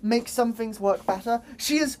make some things work better.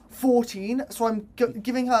 She is 14, so I'm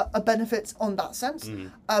giving her a benefit on that sense.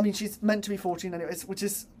 I mean, she's meant to be 14 anyways, which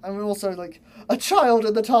is, I mean, also, like, a child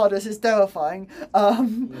in the TARDIS is terrifying.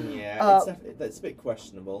 That's a bit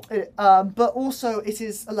questionable. But also, it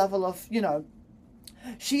is a level of,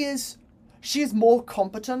 she is more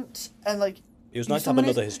competent and, like... It was nice to have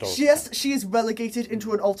another historical. Yes, she is relegated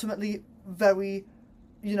into an ultimately very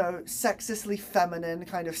sexistly feminine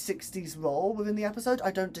kind of 60s role within the episode.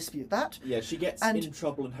 I don't dispute that. Yeah, she gets in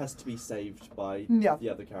trouble and has to be saved by the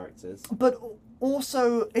other characters. But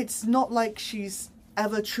also, it's not like she's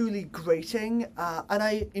ever truly grating, and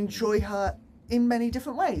I enjoy her in many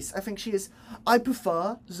different ways. I think she is... I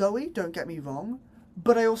prefer Zoe, don't get me wrong,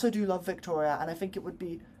 but I also do love Victoria, and I think it would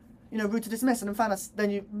be... rude to dismiss. And in fairness, then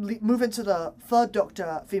you move into the third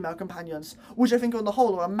Doctor female companions, which I think on the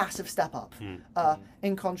whole are a massive step up.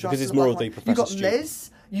 In contrast because it's to more the of the You've Professor got Stupid.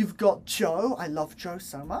 Liz, you've got Jo. I love Jo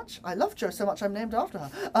so much. I'm named after her.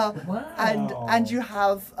 Wow. And you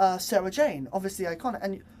have Sarah Jane, obviously iconic.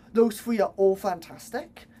 And those three are all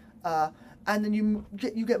fantastic. And then you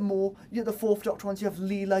get more. You get the fourth Doctor ones. You have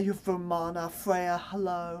Leela, you have Romana, Freya,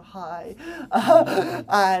 hello, hi,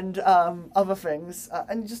 and other things,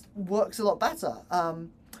 and it just works a lot better.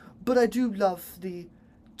 But I do love the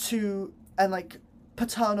two and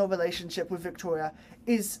paternal relationship with Victoria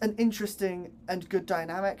is an interesting and good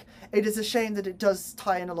dynamic. It is a shame that it does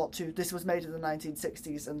tie in a lot to this was made in the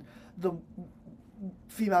 1960s and the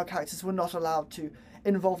female characters were not allowed to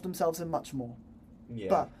involve themselves in much more. Yeah.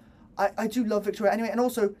 But I do love Victoria anyway, and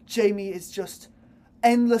also Jamie is just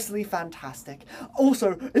endlessly fantastic.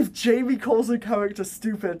 Also, if Jamie calls a character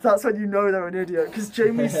stupid, that's when you know they're an idiot, because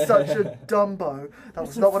Jamie's such a dumbo. That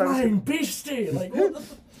was not what I was flying beastie! Like, what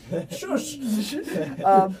the... Shush!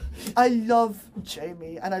 I love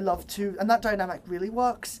Jamie, and I love too, and that dynamic really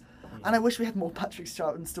works. And I wish we had more Patrick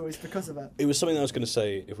Troughton stories because of it. It was something I was going to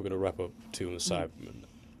say if we're going to wrap up Two on the Cybermen.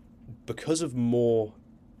 Because of more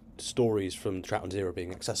stories from Troughton's era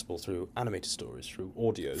being accessible through animated stories, through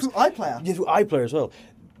audios. Through iPlayer. Yeah, through iPlayer as well.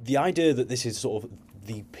 The idea that this is sort of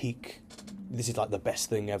the peak, this is like the best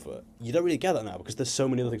thing ever, you don't really get that now because there's so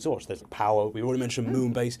many other things to watch. There's Power, we already mentioned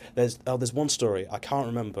Moonbase, there's one story, I can't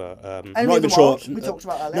remember. I'm not even sure. We talked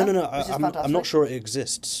about earlier. No, I'm not sure it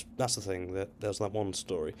exists. That's the thing, there's that one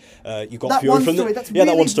story. You've got that Fury one from story, the... that's yeah,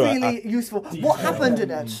 really, that one story. really useful. What happened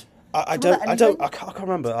in it? I Do you remember can't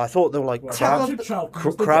remember. I thought they were like Patrick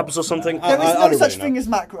crabs or something. There is I no don't such really thing know. as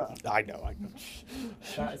macro. I know.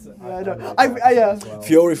 That is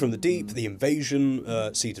Fury from the Deep, The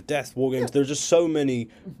Invasion, Seed of Death, War Games. There are just so many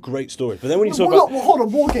great stories. But then when you talk about... Hold on,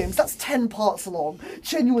 War Games, that's 10 parts long.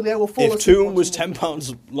 Genuinely, I will fall If asleep Tomb was watching 10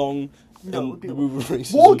 pounds long... No, it would be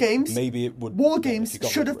War Games. Maybe it would. War Games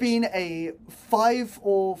should have been a 5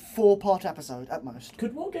 or 4 part episode at most.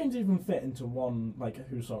 Could War Games even fit into one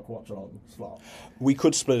WhoSoc Watch On slot? We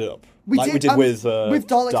could split it up, We we did with Dalek's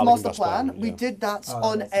Dalek Master and Plan. Plan. We Yeah. did that Oh,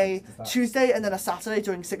 on makes a sense. That's- Tuesday and then a Saturday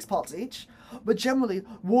doing 6 parts each. But generally,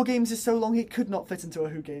 War Games is so long it could not fit into a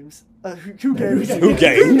Who Games. Who Games? Who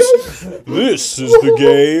Games? This is the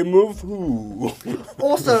game of Who.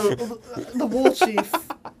 Also, the War Chief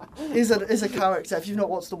is a character. If you've not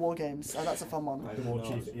watched the War Games, that's a fun one. The War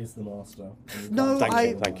Chief is the master. No, Thank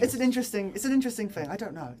you. it's an interesting thing. I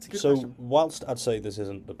don't know. It's a good So, question. whilst I'd say this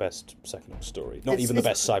isn't the best second story, not It's- even the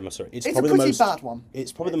it's- best Cybermen story, it's it's a probably the pretty most bad one.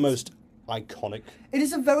 It's probably the most iconic. It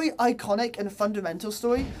is a very iconic and fundamental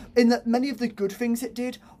story in that many of the good things it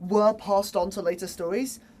did were passed on to later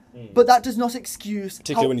stories. But that does not excuse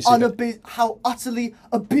Particularly when you see that- how utterly,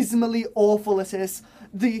 abysmally awful it is.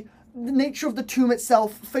 The nature of the tomb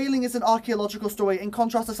itself failing as an archaeological story in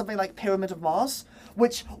contrast to something like Pyramid of Mars,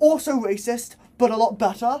 which also racist, but a lot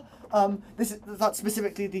better. That's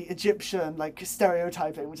specifically the Egyptian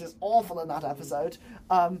stereotyping, which is awful in that episode.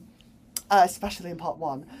 Especially in part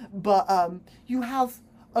 1. But you have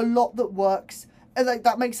a lot that works, and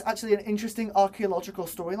that makes actually an interesting archaeological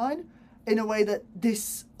storyline in a way that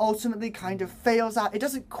this ultimately kind of fails at. It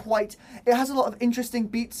doesn't quite... It has a lot of interesting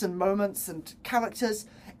beats and moments and characters,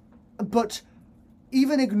 but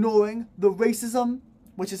even ignoring the racism,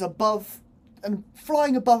 which is above and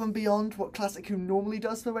flying above and beyond what Classic Who normally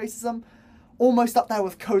does for racism, almost up there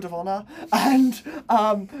with Code of Honor and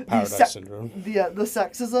Paradise Syndrome. the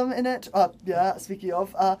sexism in it. Speaking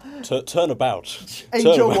of Turnabout.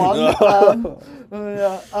 Angel Turnabout.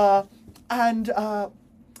 One, and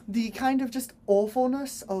the kind of just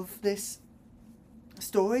awfulness of this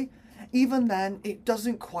story. Even then, it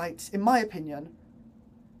doesn't quite, in my opinion,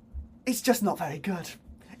 it's just not very good.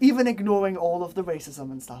 Even ignoring all of the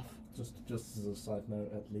racism and stuff. Just as a side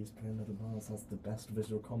note, at least Pyramid of Mars has the best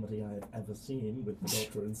visual comedy I have ever seen, with the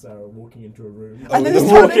Doctor and Sarah walking into a room. And then they're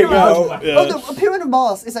it's turning walking around. out, yeah. Oh, the Pyramid of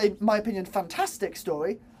Mars is in my opinion, fantastic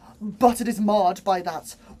story, but it is marred by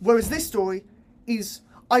that. Whereas this story is,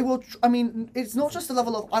 it's not just a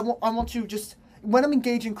level of I want to just when I'm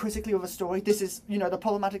engaging critically with a story, this is, the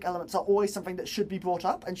problematic elements are always something that should be brought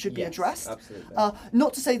up and should be addressed. Absolutely.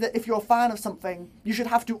 Not to say that if you're a fan of something, you should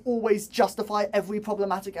have to always justify every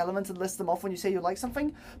problematic element and list them off when you say you like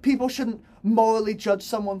something. People shouldn't morally judge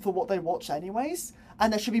someone for what they watch anyways,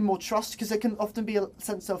 and there should be more trust, because there can often be a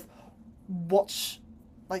sense of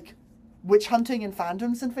witch hunting in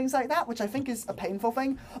fandoms and things like that, which I think is a painful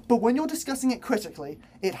thing. But when you're discussing it critically,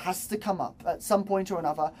 it has to come up at some point or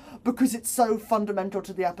another, because it's so fundamental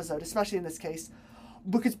to the episode, especially in this case.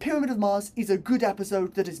 Because Pyramid of Mars is a good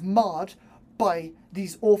episode that is marred by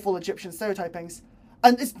these awful Egyptian stereotypings.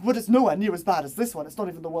 And it's nowhere near as bad as this one. It's not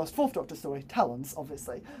even the worst Fourth Doctor story. Talons,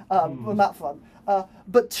 obviously, on that front.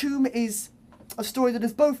 But Tomb is a story that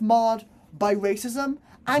is both marred by racism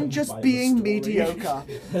and just being mediocre.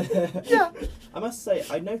 Yeah. I must say,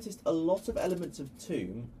 I noticed a lot of elements of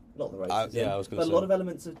Tomb, not the racism, I was going to but say. a lot of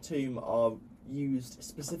elements of Tomb are used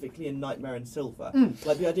specifically in Nightmare in Silver.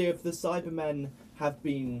 Like the idea of the Cybermen have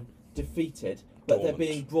been defeated, but they're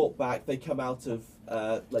being brought back. They come out of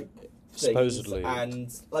things, supposedly,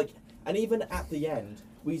 and even at the end,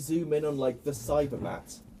 we zoom in on the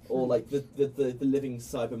Cybermat. Or the living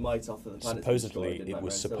Cybermite after the planet. Supposedly, it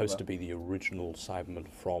was supposed to be the original Cybermen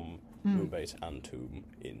from Moonbase and Tomb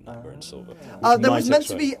in Nightmare in Silver. There was meant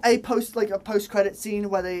to be a post-credit scene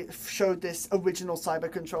where they showed this original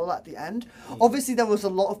cyber controller at the end. Obviously, there was a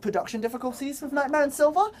lot of production difficulties with Nightmare in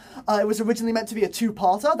Silver. It was originally meant to be a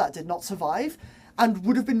two-parter that did not survive, and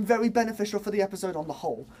would have been very beneficial for the episode on the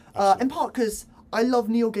whole. In part because I love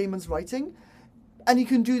Neil Gaiman's writing. And you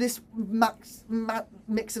can do this mix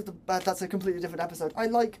of the... that's a completely different episode. I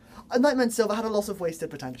like... Nightmare in Silver had a lot of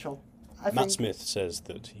wasted potential. Matt Smith says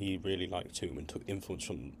that he really liked Tomb and took influence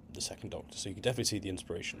from the Second Doctor, so you can definitely see the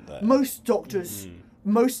inspiration there. Most Doctors,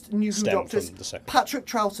 most New Who Stem Doctors, from the second. Patrick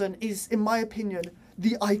Troughton is, in my opinion,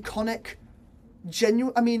 the iconic...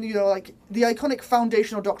 the iconic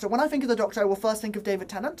foundational Doctor. When I think of the Doctor, I will first think of David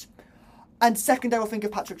Tennant, and second I will think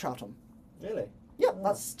of Patrick Troughton. Really? Yeah,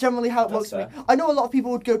 that's generally how it works for me. fair. I know a lot of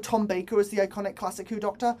people would go Tom Baker as the iconic classic Who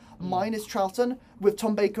Doctor. Mine is Troughton, with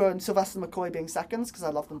Tom Baker and Sylvester McCoy being seconds, because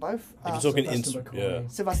I love them both. If you're talking Sylvester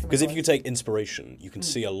McCoy. Sylvester because if McCoy. you take inspiration, you can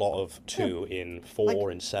see a lot of 2 in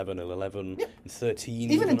 4, in 7, in 11, in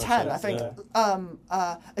 13. Even in I'd 10, say. I think.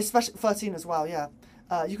 Yeah. Especially 13 as well, yeah.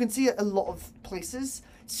 You can see it a lot of places.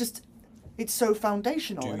 It's just, it's so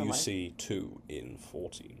foundational in Do a you way. see 2 in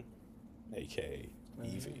 14, aka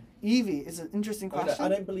Evie? Evie is an interesting question. I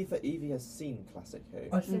don't believe that Evie has seen Classic Who.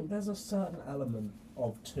 I think there's a certain element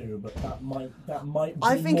of 2, but that might be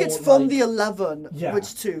I think more it's from like- the 11, Yeah.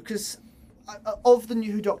 which 2, because of the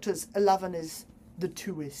New Who Doctors, 11 is the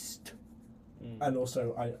 2ist. And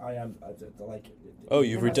also, I am like. Oh,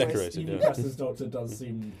 you've Evie redecorated, yeah. Press's Doctor does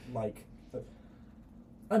seem like.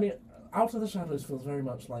 I mean, Out of the Shadows feels very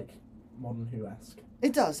much like modern Who-esque.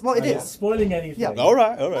 It does. Well, it I'm not is. spoiling anything. Yeah. All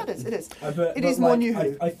right. It is. It is. But It is more New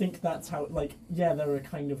Who. I think that's how, there are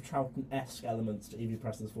kind of Troughton-esque elements to Evie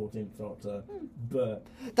Press's 14th Doctor, but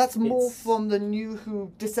That's more it's- from the New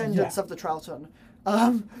Who descendants Yeah. of the Troughton.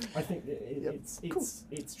 I think Yep.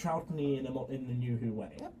 it's Troughton-y in a New Who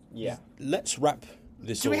way. Yeah. Let's wrap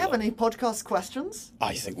this. Do we all have up. any podcast questions?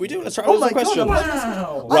 I think we do. Let's wrap Oh this my question. God,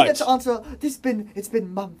 Wow! I Right. get to answer. It's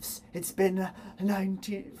been months. It's been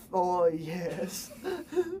 94 years.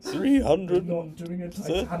 300. Not doing a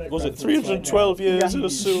Titanic Was it reference 312 right now. years in a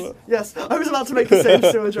sewer? Yes, I was about to make the same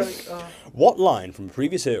sewer joke. What line from a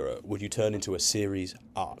previous era would you turn into a series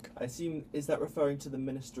arc? I assume, is that referring to the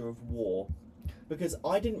Minister of War? Because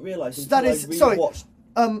I didn't realise until That I is sorry. rewatched.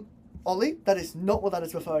 Ollie, that is not what that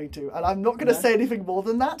is referring to, and I'm not going to No? say anything more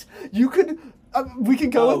than that. You can, we can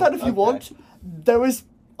go with that if you okay. want.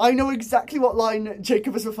 I know exactly what line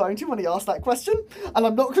Jacob is referring to when he asked that question, and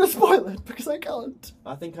I'm not going to spoil it because I can't.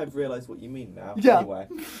 I think I've realised what you mean now. Yeah. Anyway.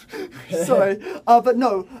 Sorry, but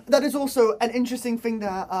no, that is also an interesting thing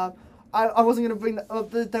there. I wasn't going to bring that up.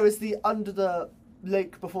 There is the Under the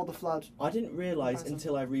Lake Before the Flood. I didn't realise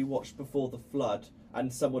until I rewatched Before the Flood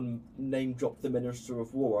and someone name dropped the Minister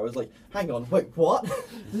of War. I was like, hang on, wait, what?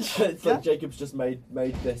 It's Yeah. like Jacob's just made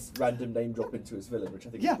this random name drop into his villain, which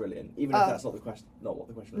I think Yeah. is brilliant. Even if that's not what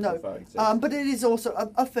the question is No, referring to. but it is also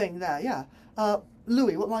a thing there, yeah.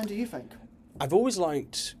 Louis, what line do you think? I've always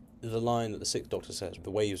liked the line that the Sixth Doctor says,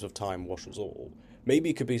 "The waves of time wash us all."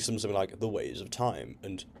 Maybe it could be something like the waves of time,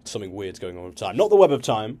 and something weird's going on with time. Not the web of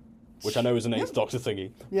time, which I know is an Eighth Doctor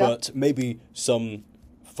thingy, Yeah. but maybe some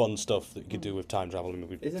fun stuff that you could do with time travel.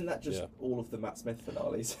 Isn't that just Yeah. all of the Matt Smith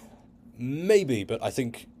finales? Maybe, but I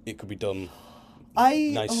think it could be done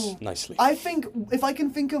nicely. I think if I can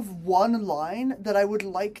think of one line that I would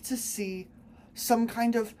like to see some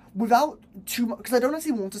kind of, without too much, because I don't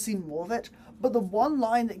actually want to see more of it, but the one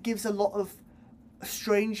line that gives a lot of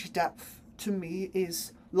strange depth to me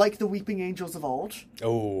is like the Weeping Angels of old.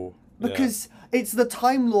 Oh. Because it's the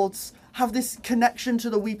Time Lords have this connection to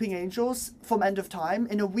the Weeping Angels from End of Time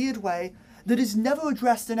in a weird way that is never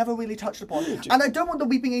addressed and never really touched upon. And I don't want the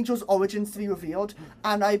Weeping Angels' origins to be revealed,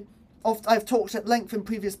 and I've talked at length in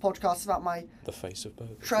previous podcasts about my The face of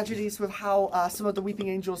both tragedies with how some of the Weeping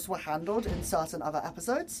Angels were handled in certain other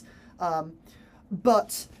episodes.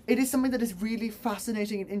 But it is something that is really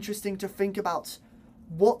fascinating and interesting to think about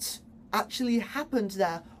what actually happened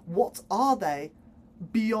there. What are they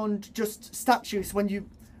beyond just statues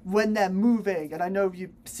when they're moving? And I know you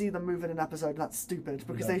see them move in an episode, and that's stupid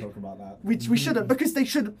because We don't talk about that. we shouldn't, because they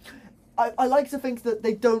should. I like to think that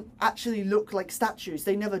they don't actually look like statues.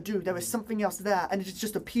 They never do. There is something else there, and it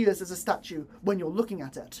just appears as a statue when you're looking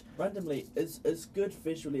at it. Randomly, as good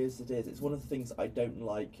visually as it is, it's one of the things I don't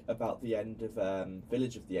like about the end of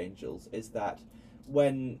Village of the Angels is that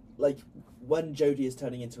when Jodie is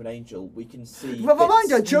turning into an angel, we can see. But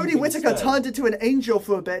reminder, bits Jodie moving Whittaker stone. turned into an angel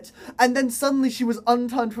for a bit, and then suddenly she was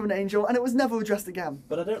unturned from an angel, and it was never addressed again.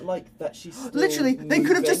 But I don't like that she's still Literally, they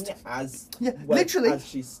could have moving just- as literally, as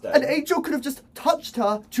she's stone. an angel could have just touched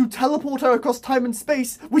her to teleport her across time and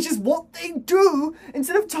space, which is what they do,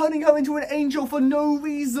 instead of turning her into an angel for no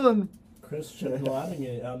reason. Christian, you're adding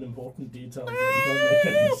an important detail that doesn't make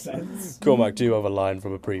any sense. Cormac, do you have a line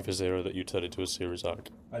from a previous era that you turned into a series arc?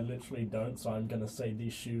 I literally don't, so I'm going to say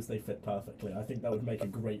these shoes, they fit perfectly. I think that would make a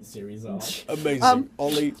great series arc. Amazing.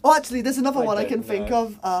 Ollie. Oh, actually, there's another I one I don't can think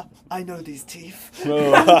know. of. I know these teeth.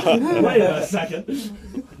 Wait a second.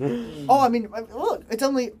 Oh, I mean, look, it's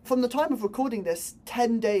only, from the time of recording this,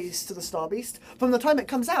 10 days to the Star Beast. From the time it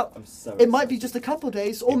comes out, I'm so it might be excited. just a couple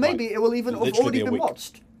days, or It maybe might it will even have literally already be a been week.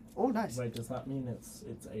 watched. Oh, nice. Wait, does that mean it's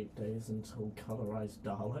 8 days until colorized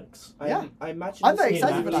Daleks? Yeah. I imagine I'm it's very gonna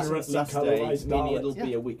excited for be that. on Saturday, Colorised meaning it'll Daleks. be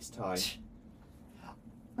Yeah. a week's time.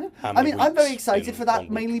 How I many mean, I'm very weeks excited in for that, 1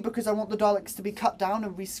 week? mainly because I want the Daleks to be cut down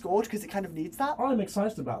and rescored, because it kind of needs that. I'm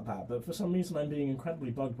excited about that, but for some reason I'm being incredibly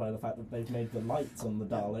bugged by the fact that they've made the lights on the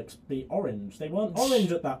Daleks be orange. They weren't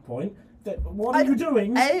orange at that point. What are you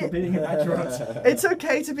doing? A- You're being inaccurate. It's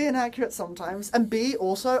okay to be inaccurate sometimes. And B,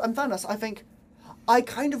 also, and fairness, I think, I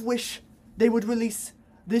kind of wish they would release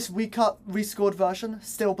this recut, rescored version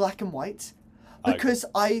still black and white. Because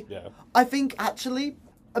I think actually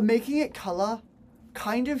making it colour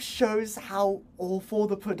kind of shows how awful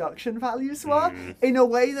the production values were in a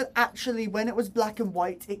way that actually when it was black and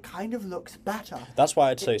white it kind of looked better. That's why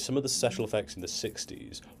I'd say some of the special effects in the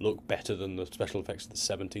 60s look better than the special effects in the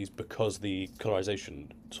 70s because the colorization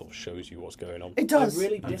sort of shows you what's going on. It does. I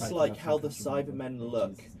really I'm dislike thinking how that's the what you Cybermen mean.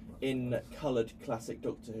 look in coloured classic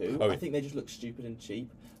Doctor Who. Oh, I think they just look stupid and cheap.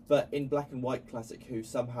 But in black and white classic Who,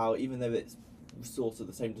 somehow, even though it's sort of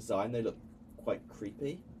the same design, they look quite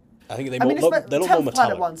creepy. I think they I mean, they look more 10th Planet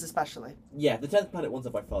metallic. ones especially. Yeah, the 10th Planet ones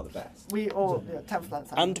are by far the best. We all, 10th Planet.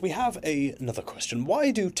 And we have another question.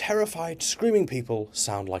 Why do terrified, screaming people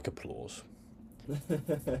sound like applause? I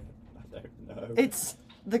don't know. It's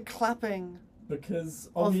the clapping Because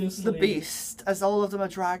of obviously, the beast as all of them are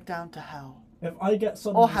dragged down to hell. if I get Or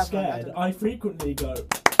suddenly have I scared, don't- I frequently go,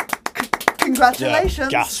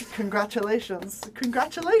 Congratulations! Yeah, gasp. Congratulations!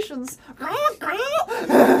 Congratulations!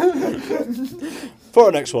 For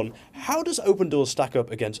our next one, how does Open Doors stack up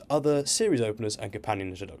against other series openers and companion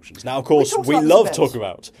introductions? Now, of course, talked we about this a love bit. talking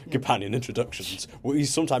about companion introductions. We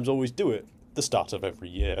sometimes always do it the start of every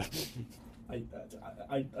year.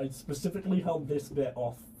 I specifically held this bit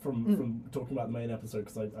off from talking about the main episode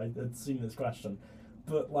because I had seen this question.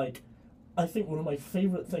 But, like, I think one of my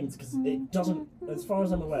favourite things, because it doesn't, as far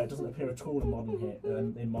as I'm aware, it doesn't appear at all in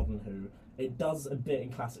Modern Who. It does a bit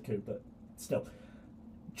in Classic Who, but still.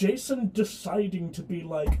 Jason deciding to be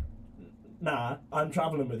like, nah, I'm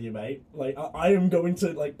travelling with you, mate. Like, I am going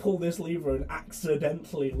to, like, pull this lever and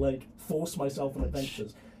accidentally, like, force myself on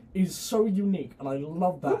adventures is so unique, and I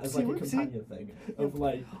love that as, like, a Whoopsie. companion thing. Of,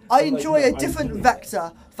 like, I of, like, enjoy no, a I'm different doing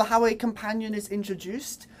vector for how a companion is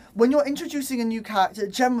introduced. When you're introducing a new character,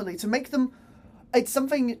 generally, to make them... It's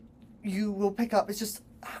something you will pick up. It's just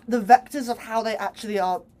the vectors of how they actually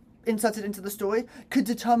are inserted into the story could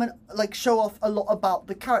determine, like, show off a lot about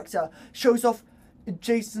the character. Shows off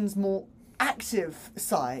Jason's more active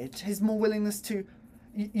side, his more willingness to...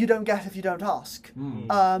 You don't get if you don't ask.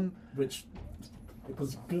 Which... It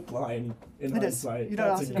was a good line in It is. hindsight. You don't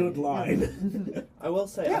That's ask a me. good line. I will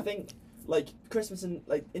say, Yeah. I think, like, Christmas and,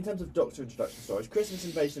 like, in terms of Doctor introduction stories, Christmas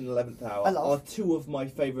Invasion and 11th Hour I love. are two of my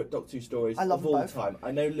favourite Doctor Who stories I love of them all both. time.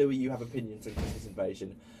 I know, Louis, you have opinions on Christmas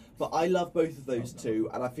Invasion, But I love both of those two,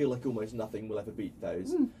 and I feel like almost nothing will ever beat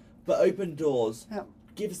those. But Open Doors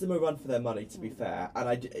gives them a run for their money, to be fair, and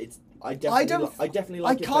I definitely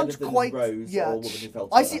like it better than Rose or Woman Who Fell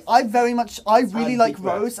to Earth. I really And like Deep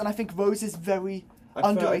Breath. Rose, and I think Rose is very I prefer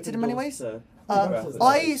underrated in Open many Doors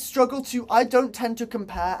ways. to I don't tend to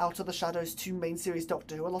compare Out of the Shadows to main series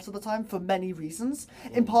Doctor Who a lot of the time for many reasons.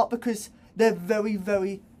 In part because they're very,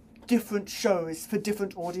 very different shows for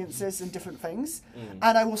different audiences and different things.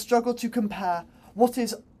 And I will struggle to compare what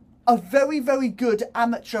is a very, very good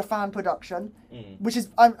amateur fan production, which is,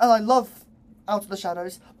 and I love Out of the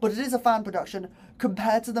Shadows, but it is a fan production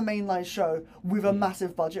compared to the mainline show with a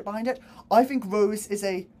massive budget behind it. I think Rose is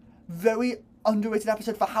a very underrated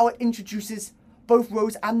episode for how it introduces both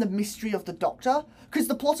Rose and the mystery of the Doctor, because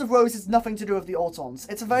the plot of Rose has nothing to do with the Autons.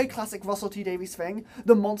 It's a very classic Russell T Davies thing.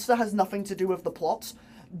 The monster has nothing to do with the plot.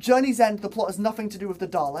 Journey's End, the plot has nothing to do with the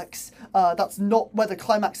Daleks. That's not where the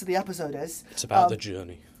climax of the episode is. It's about the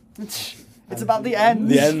journey. It's about the end.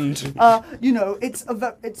 The end. It's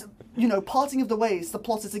parting of the ways. The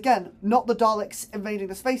plot is again not the Daleks invading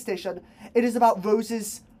the space station. It is about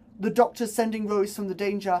the Doctor sending Rose from the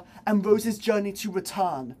danger and Rose's journey to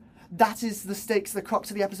return. That is the stakes, the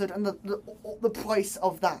crux of the episode, and the price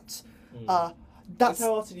of that. That's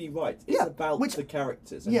how RTD writes. It's about the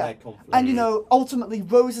characters and their conflict. And ultimately,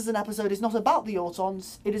 Rose as an episode is not about the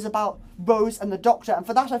Autons. It is about Rose and the Doctor, and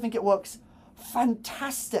for that, I think it works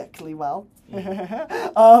fantastically well.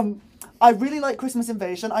 I really like Christmas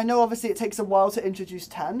Invasion. I know obviously it takes a while to introduce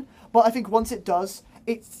 10, but I think once it does,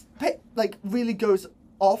 it's really goes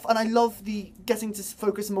off, and I love the getting to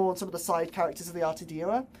focus more on some of the side characters of the RTD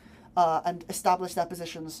era and establish their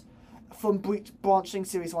positions from branching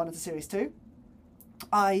Series 1 into Series 2.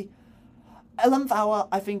 11th Hour,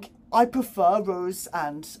 I think I prefer Rose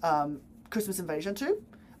and Christmas Invasion to.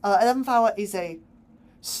 11th Hour is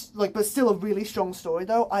but still a really strong story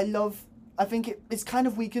though. I think it's kind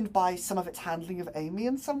of weakened by some of its handling of Amy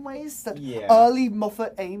in some ways. That early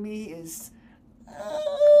Moffat Amy is...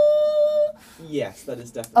 Yes, that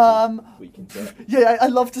is definitely weakened it. Yeah, I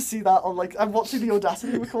love to see that on I'm watching the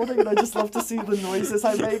Audacity recording and I just love to see the noises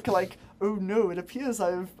I make, oh no, it appears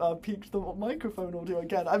I've peaked the microphone audio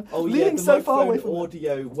again. I'm leaning so far away from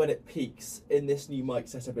audio when it peaks in this new mic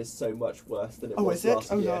setup is so much worse than it was is it?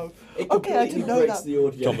 last Oh year. no. It Okay, I completely didn't know breaks that. the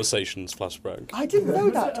audio. Conversations flashback. I didn't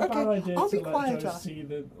know that. Is it a bad Okay, idea I'll be to quieter. Joe see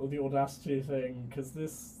the Audacity thing? Because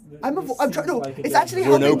this I'm trying. No, like it's actually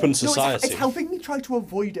We're an helping. open no, society. it's helping me try to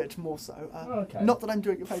avoid it more so. Okay. Not that I'm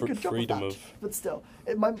doing a very good job of freedom that, of- but still,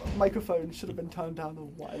 my microphone should have been turned down a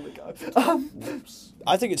while ago.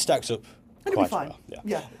 I think it stacks up It'll quite be fine. well.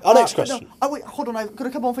 Yeah. Our next but no. question. Oh wait, hold on. I've got a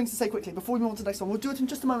couple more things to say quickly before we move on to the next one. We'll do it in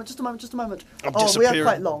just a moment. I'm We are disappearing.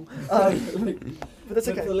 quite long, but that's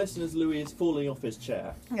So okay. for the listeners, Louis is falling off his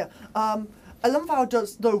chair. Yeah. 11th Hour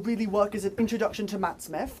does, though, really work as an introduction to Matt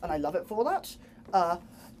Smith, and I love it for that.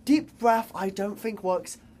 Deep Breath, I don't think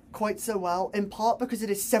works quite so well, in part because it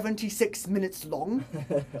is 76 minutes long.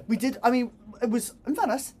 It was, in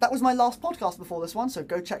fairness, that was my last podcast before this one, so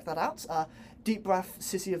go check that out. Deep Breath,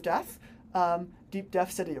 City of Death. Deep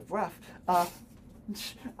Death, City of Breath.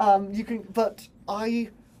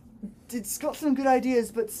 It's got some good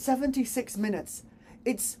ideas, but 76 minutes,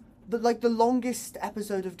 it's the longest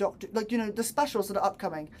episode of Doctor, the specials that are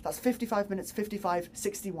upcoming, that's 55 minutes, 55,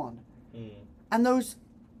 61. And those,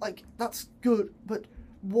 that's good, but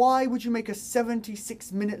why would you make a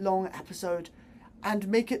 76-minute long episode and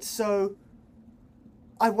make it so,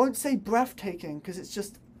 I won't say breathtaking, because it's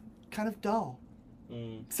just kind of dull.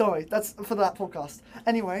 Sorry, that's for that podcast.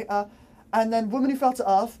 Anyway, and then Woman Who Fell to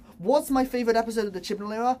Earth was my favourite episode of the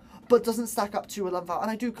Chibnall era, but doesn't stack up to 11th Hour, and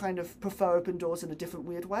I do kind of prefer Open Doors in a different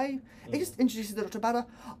weird way. It just introduces the Doctor better.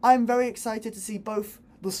 I'm very excited to see both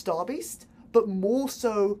the Star Beast, but more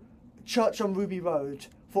so Church on Ruby Road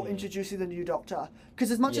for introducing the new Doctor. Because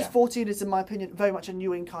as much as 14 is, in my opinion, very much a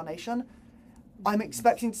new incarnation, I'm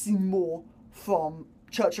expecting to see more from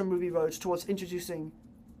Church on Ruby Road towards introducing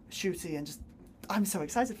Shooty, and just I'm so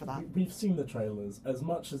excited for that. We've seen the trailers. As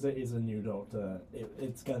much as it is a new Doctor,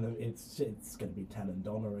 it's gonna be 10 and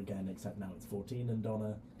Donna again, except now it's 14 and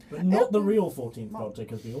Donna, but not the real 14th Doctor,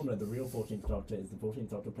 because we all know the real 14th Doctor is the 14th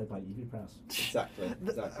Doctor played by Evie Press. Exactly.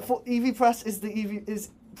 For Evie Press is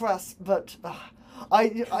Press, but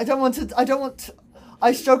I don't want.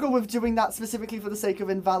 I struggle with doing that specifically for the sake of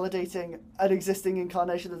invalidating an existing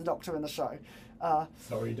incarnation of the Doctor in the show.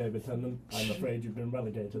 Sorry, David Tennant. I'm afraid you've been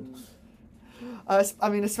relegated. I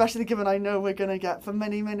mean, especially given I know we're going to get, for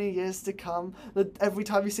many, many years to come, that every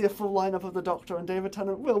time you see a full lineup of the Doctor and David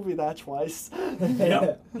Tennant will be there twice.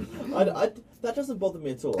 Yeah. That doesn't bother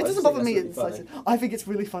me at all. It doesn't bother me. I think it's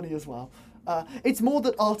really funny as well. It's more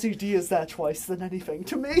that R2D is there twice than anything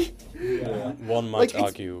to me. Yeah. One might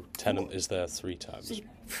argue Tennant is there 3 times.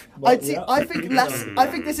 I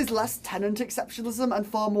think this is less Tennant exceptionalism and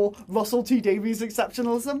far more Russell T Davies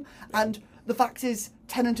exceptionalism. And the fact is,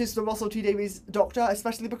 Tennant is the Russell T Davies Doctor,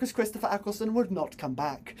 especially because Christopher Eccleston would not come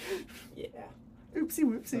back. Yeah. Oopsie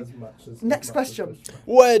whoopsie. As Next much question. as-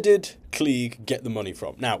 Where did Klieg get the money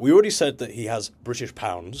from? Now, we already said that he has British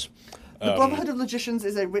pounds. The Brotherhood of Logicians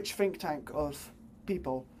is a rich think tank of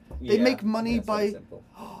people. They Yeah, make money it's very by simple.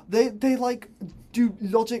 they like do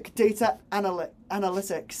logic data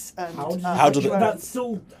analytics and How do they- That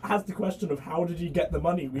still has the question of how did he get the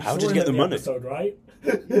money? We How saw did he him get in the money? Episode, right?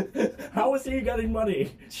 How is he getting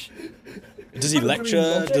money? Does he lecture?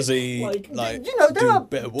 logic, Does he like- you know, there do a are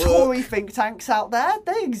bit of work? Tory think tanks out there.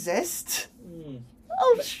 They exist.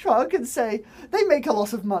 I'll shrug and say they make a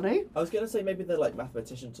lot of money. I was going to say maybe they're like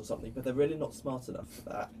mathematicians or something, but they're really not smart enough for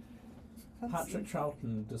that. Patrick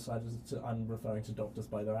Troughton decided to, I'm referring to doctors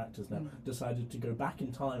by their actors now, decided to go back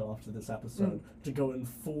in time after this episode to go and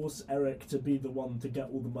force Eric to be the one to get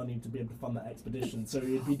all the money to be able to fund that expedition, so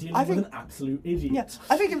he'd be dealing with an absolute idiot. Yeah,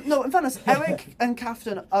 I think, no, in fairness, Eric and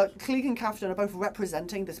Kaftan, Klieg and Kaftan are both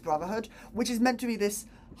representing this brotherhood, which is meant to be this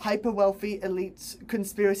hyper-wealthy, elite,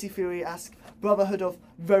 conspiracy theory-esque brotherhood of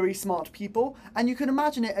very smart people, and you can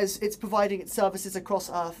imagine it as it's providing its services across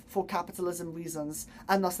Earth for capitalism reasons,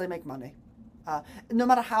 and thus they make money. No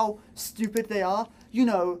matter how stupid they are, you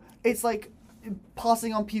know, it's like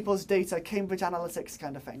passing on people's data, Cambridge Analytics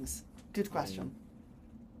kind of things. Good question.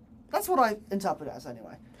 That's what I interpret it as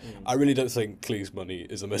anyway. I really don't think Klieg's money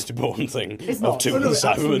is the most important thing It's of not. two Oh, no, of the it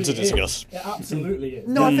Cybermen to Absolutely is. discuss. It absolutely is.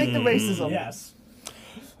 No, I think the racism. Yes.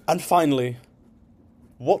 And finally,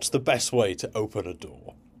 what's the best way to open a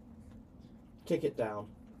door? Kick it down.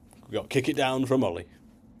 We got kick it down from Ollie.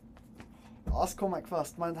 Ask Cormac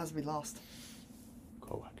first. Mine has to be last.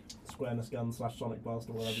 Cormac. Squareness gun / Sonic Blast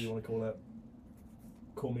or whatever you want to call it.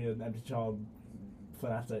 Call me an empty child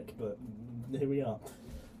fanatic, but here we are.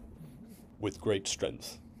 With great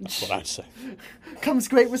strength. That's what I'd say. Comes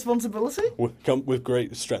great responsibility. With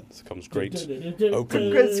great strength comes great open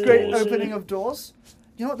Great, great doors. opening of doors.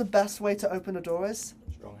 You know what the best way to open a door is?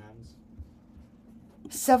 Strong hands.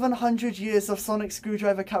 700 years of sonic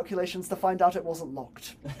screwdriver calculations to find out it wasn't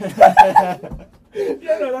locked.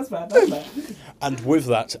 Yeah, no, that's bad. That's bad. And with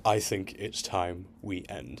that, I think it's time we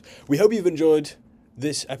end. We hope you've enjoyed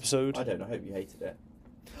this episode. I don't know, I hope you hated it.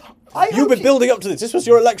 You've been building up to this. This was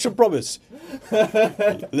your election promise.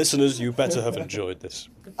 Listeners, you better have enjoyed this.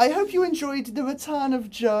 I hope you enjoyed the return of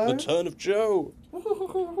Joe. The turn of Joe.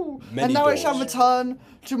 Many And now I doors. shall return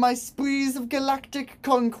to my sprees of galactic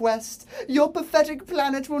conquest. Your pathetic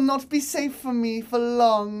planet will not be safe for me for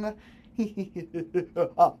long. Should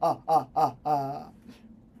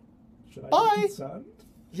I Bye. be concerned?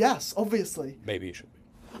 Yes, obviously. Maybe you should be.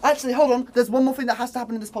 Actually, hold on. There's one more thing that has to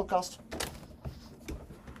happen in this podcast.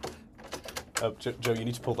 Joe, you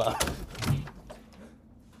need to pull that up.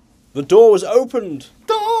 The door was opened.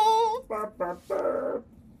 Door!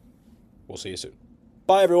 We'll see you soon.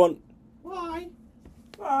 Bye, everyone. Bye.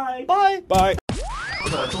 Bye. Bye! Bye.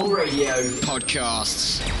 Purple Radio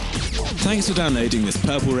Podcasts. Thanks for downloading this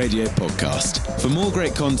Purple Radio podcast. For more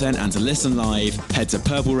great content and to listen live, head to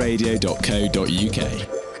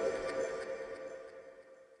purpleradio.co.uk.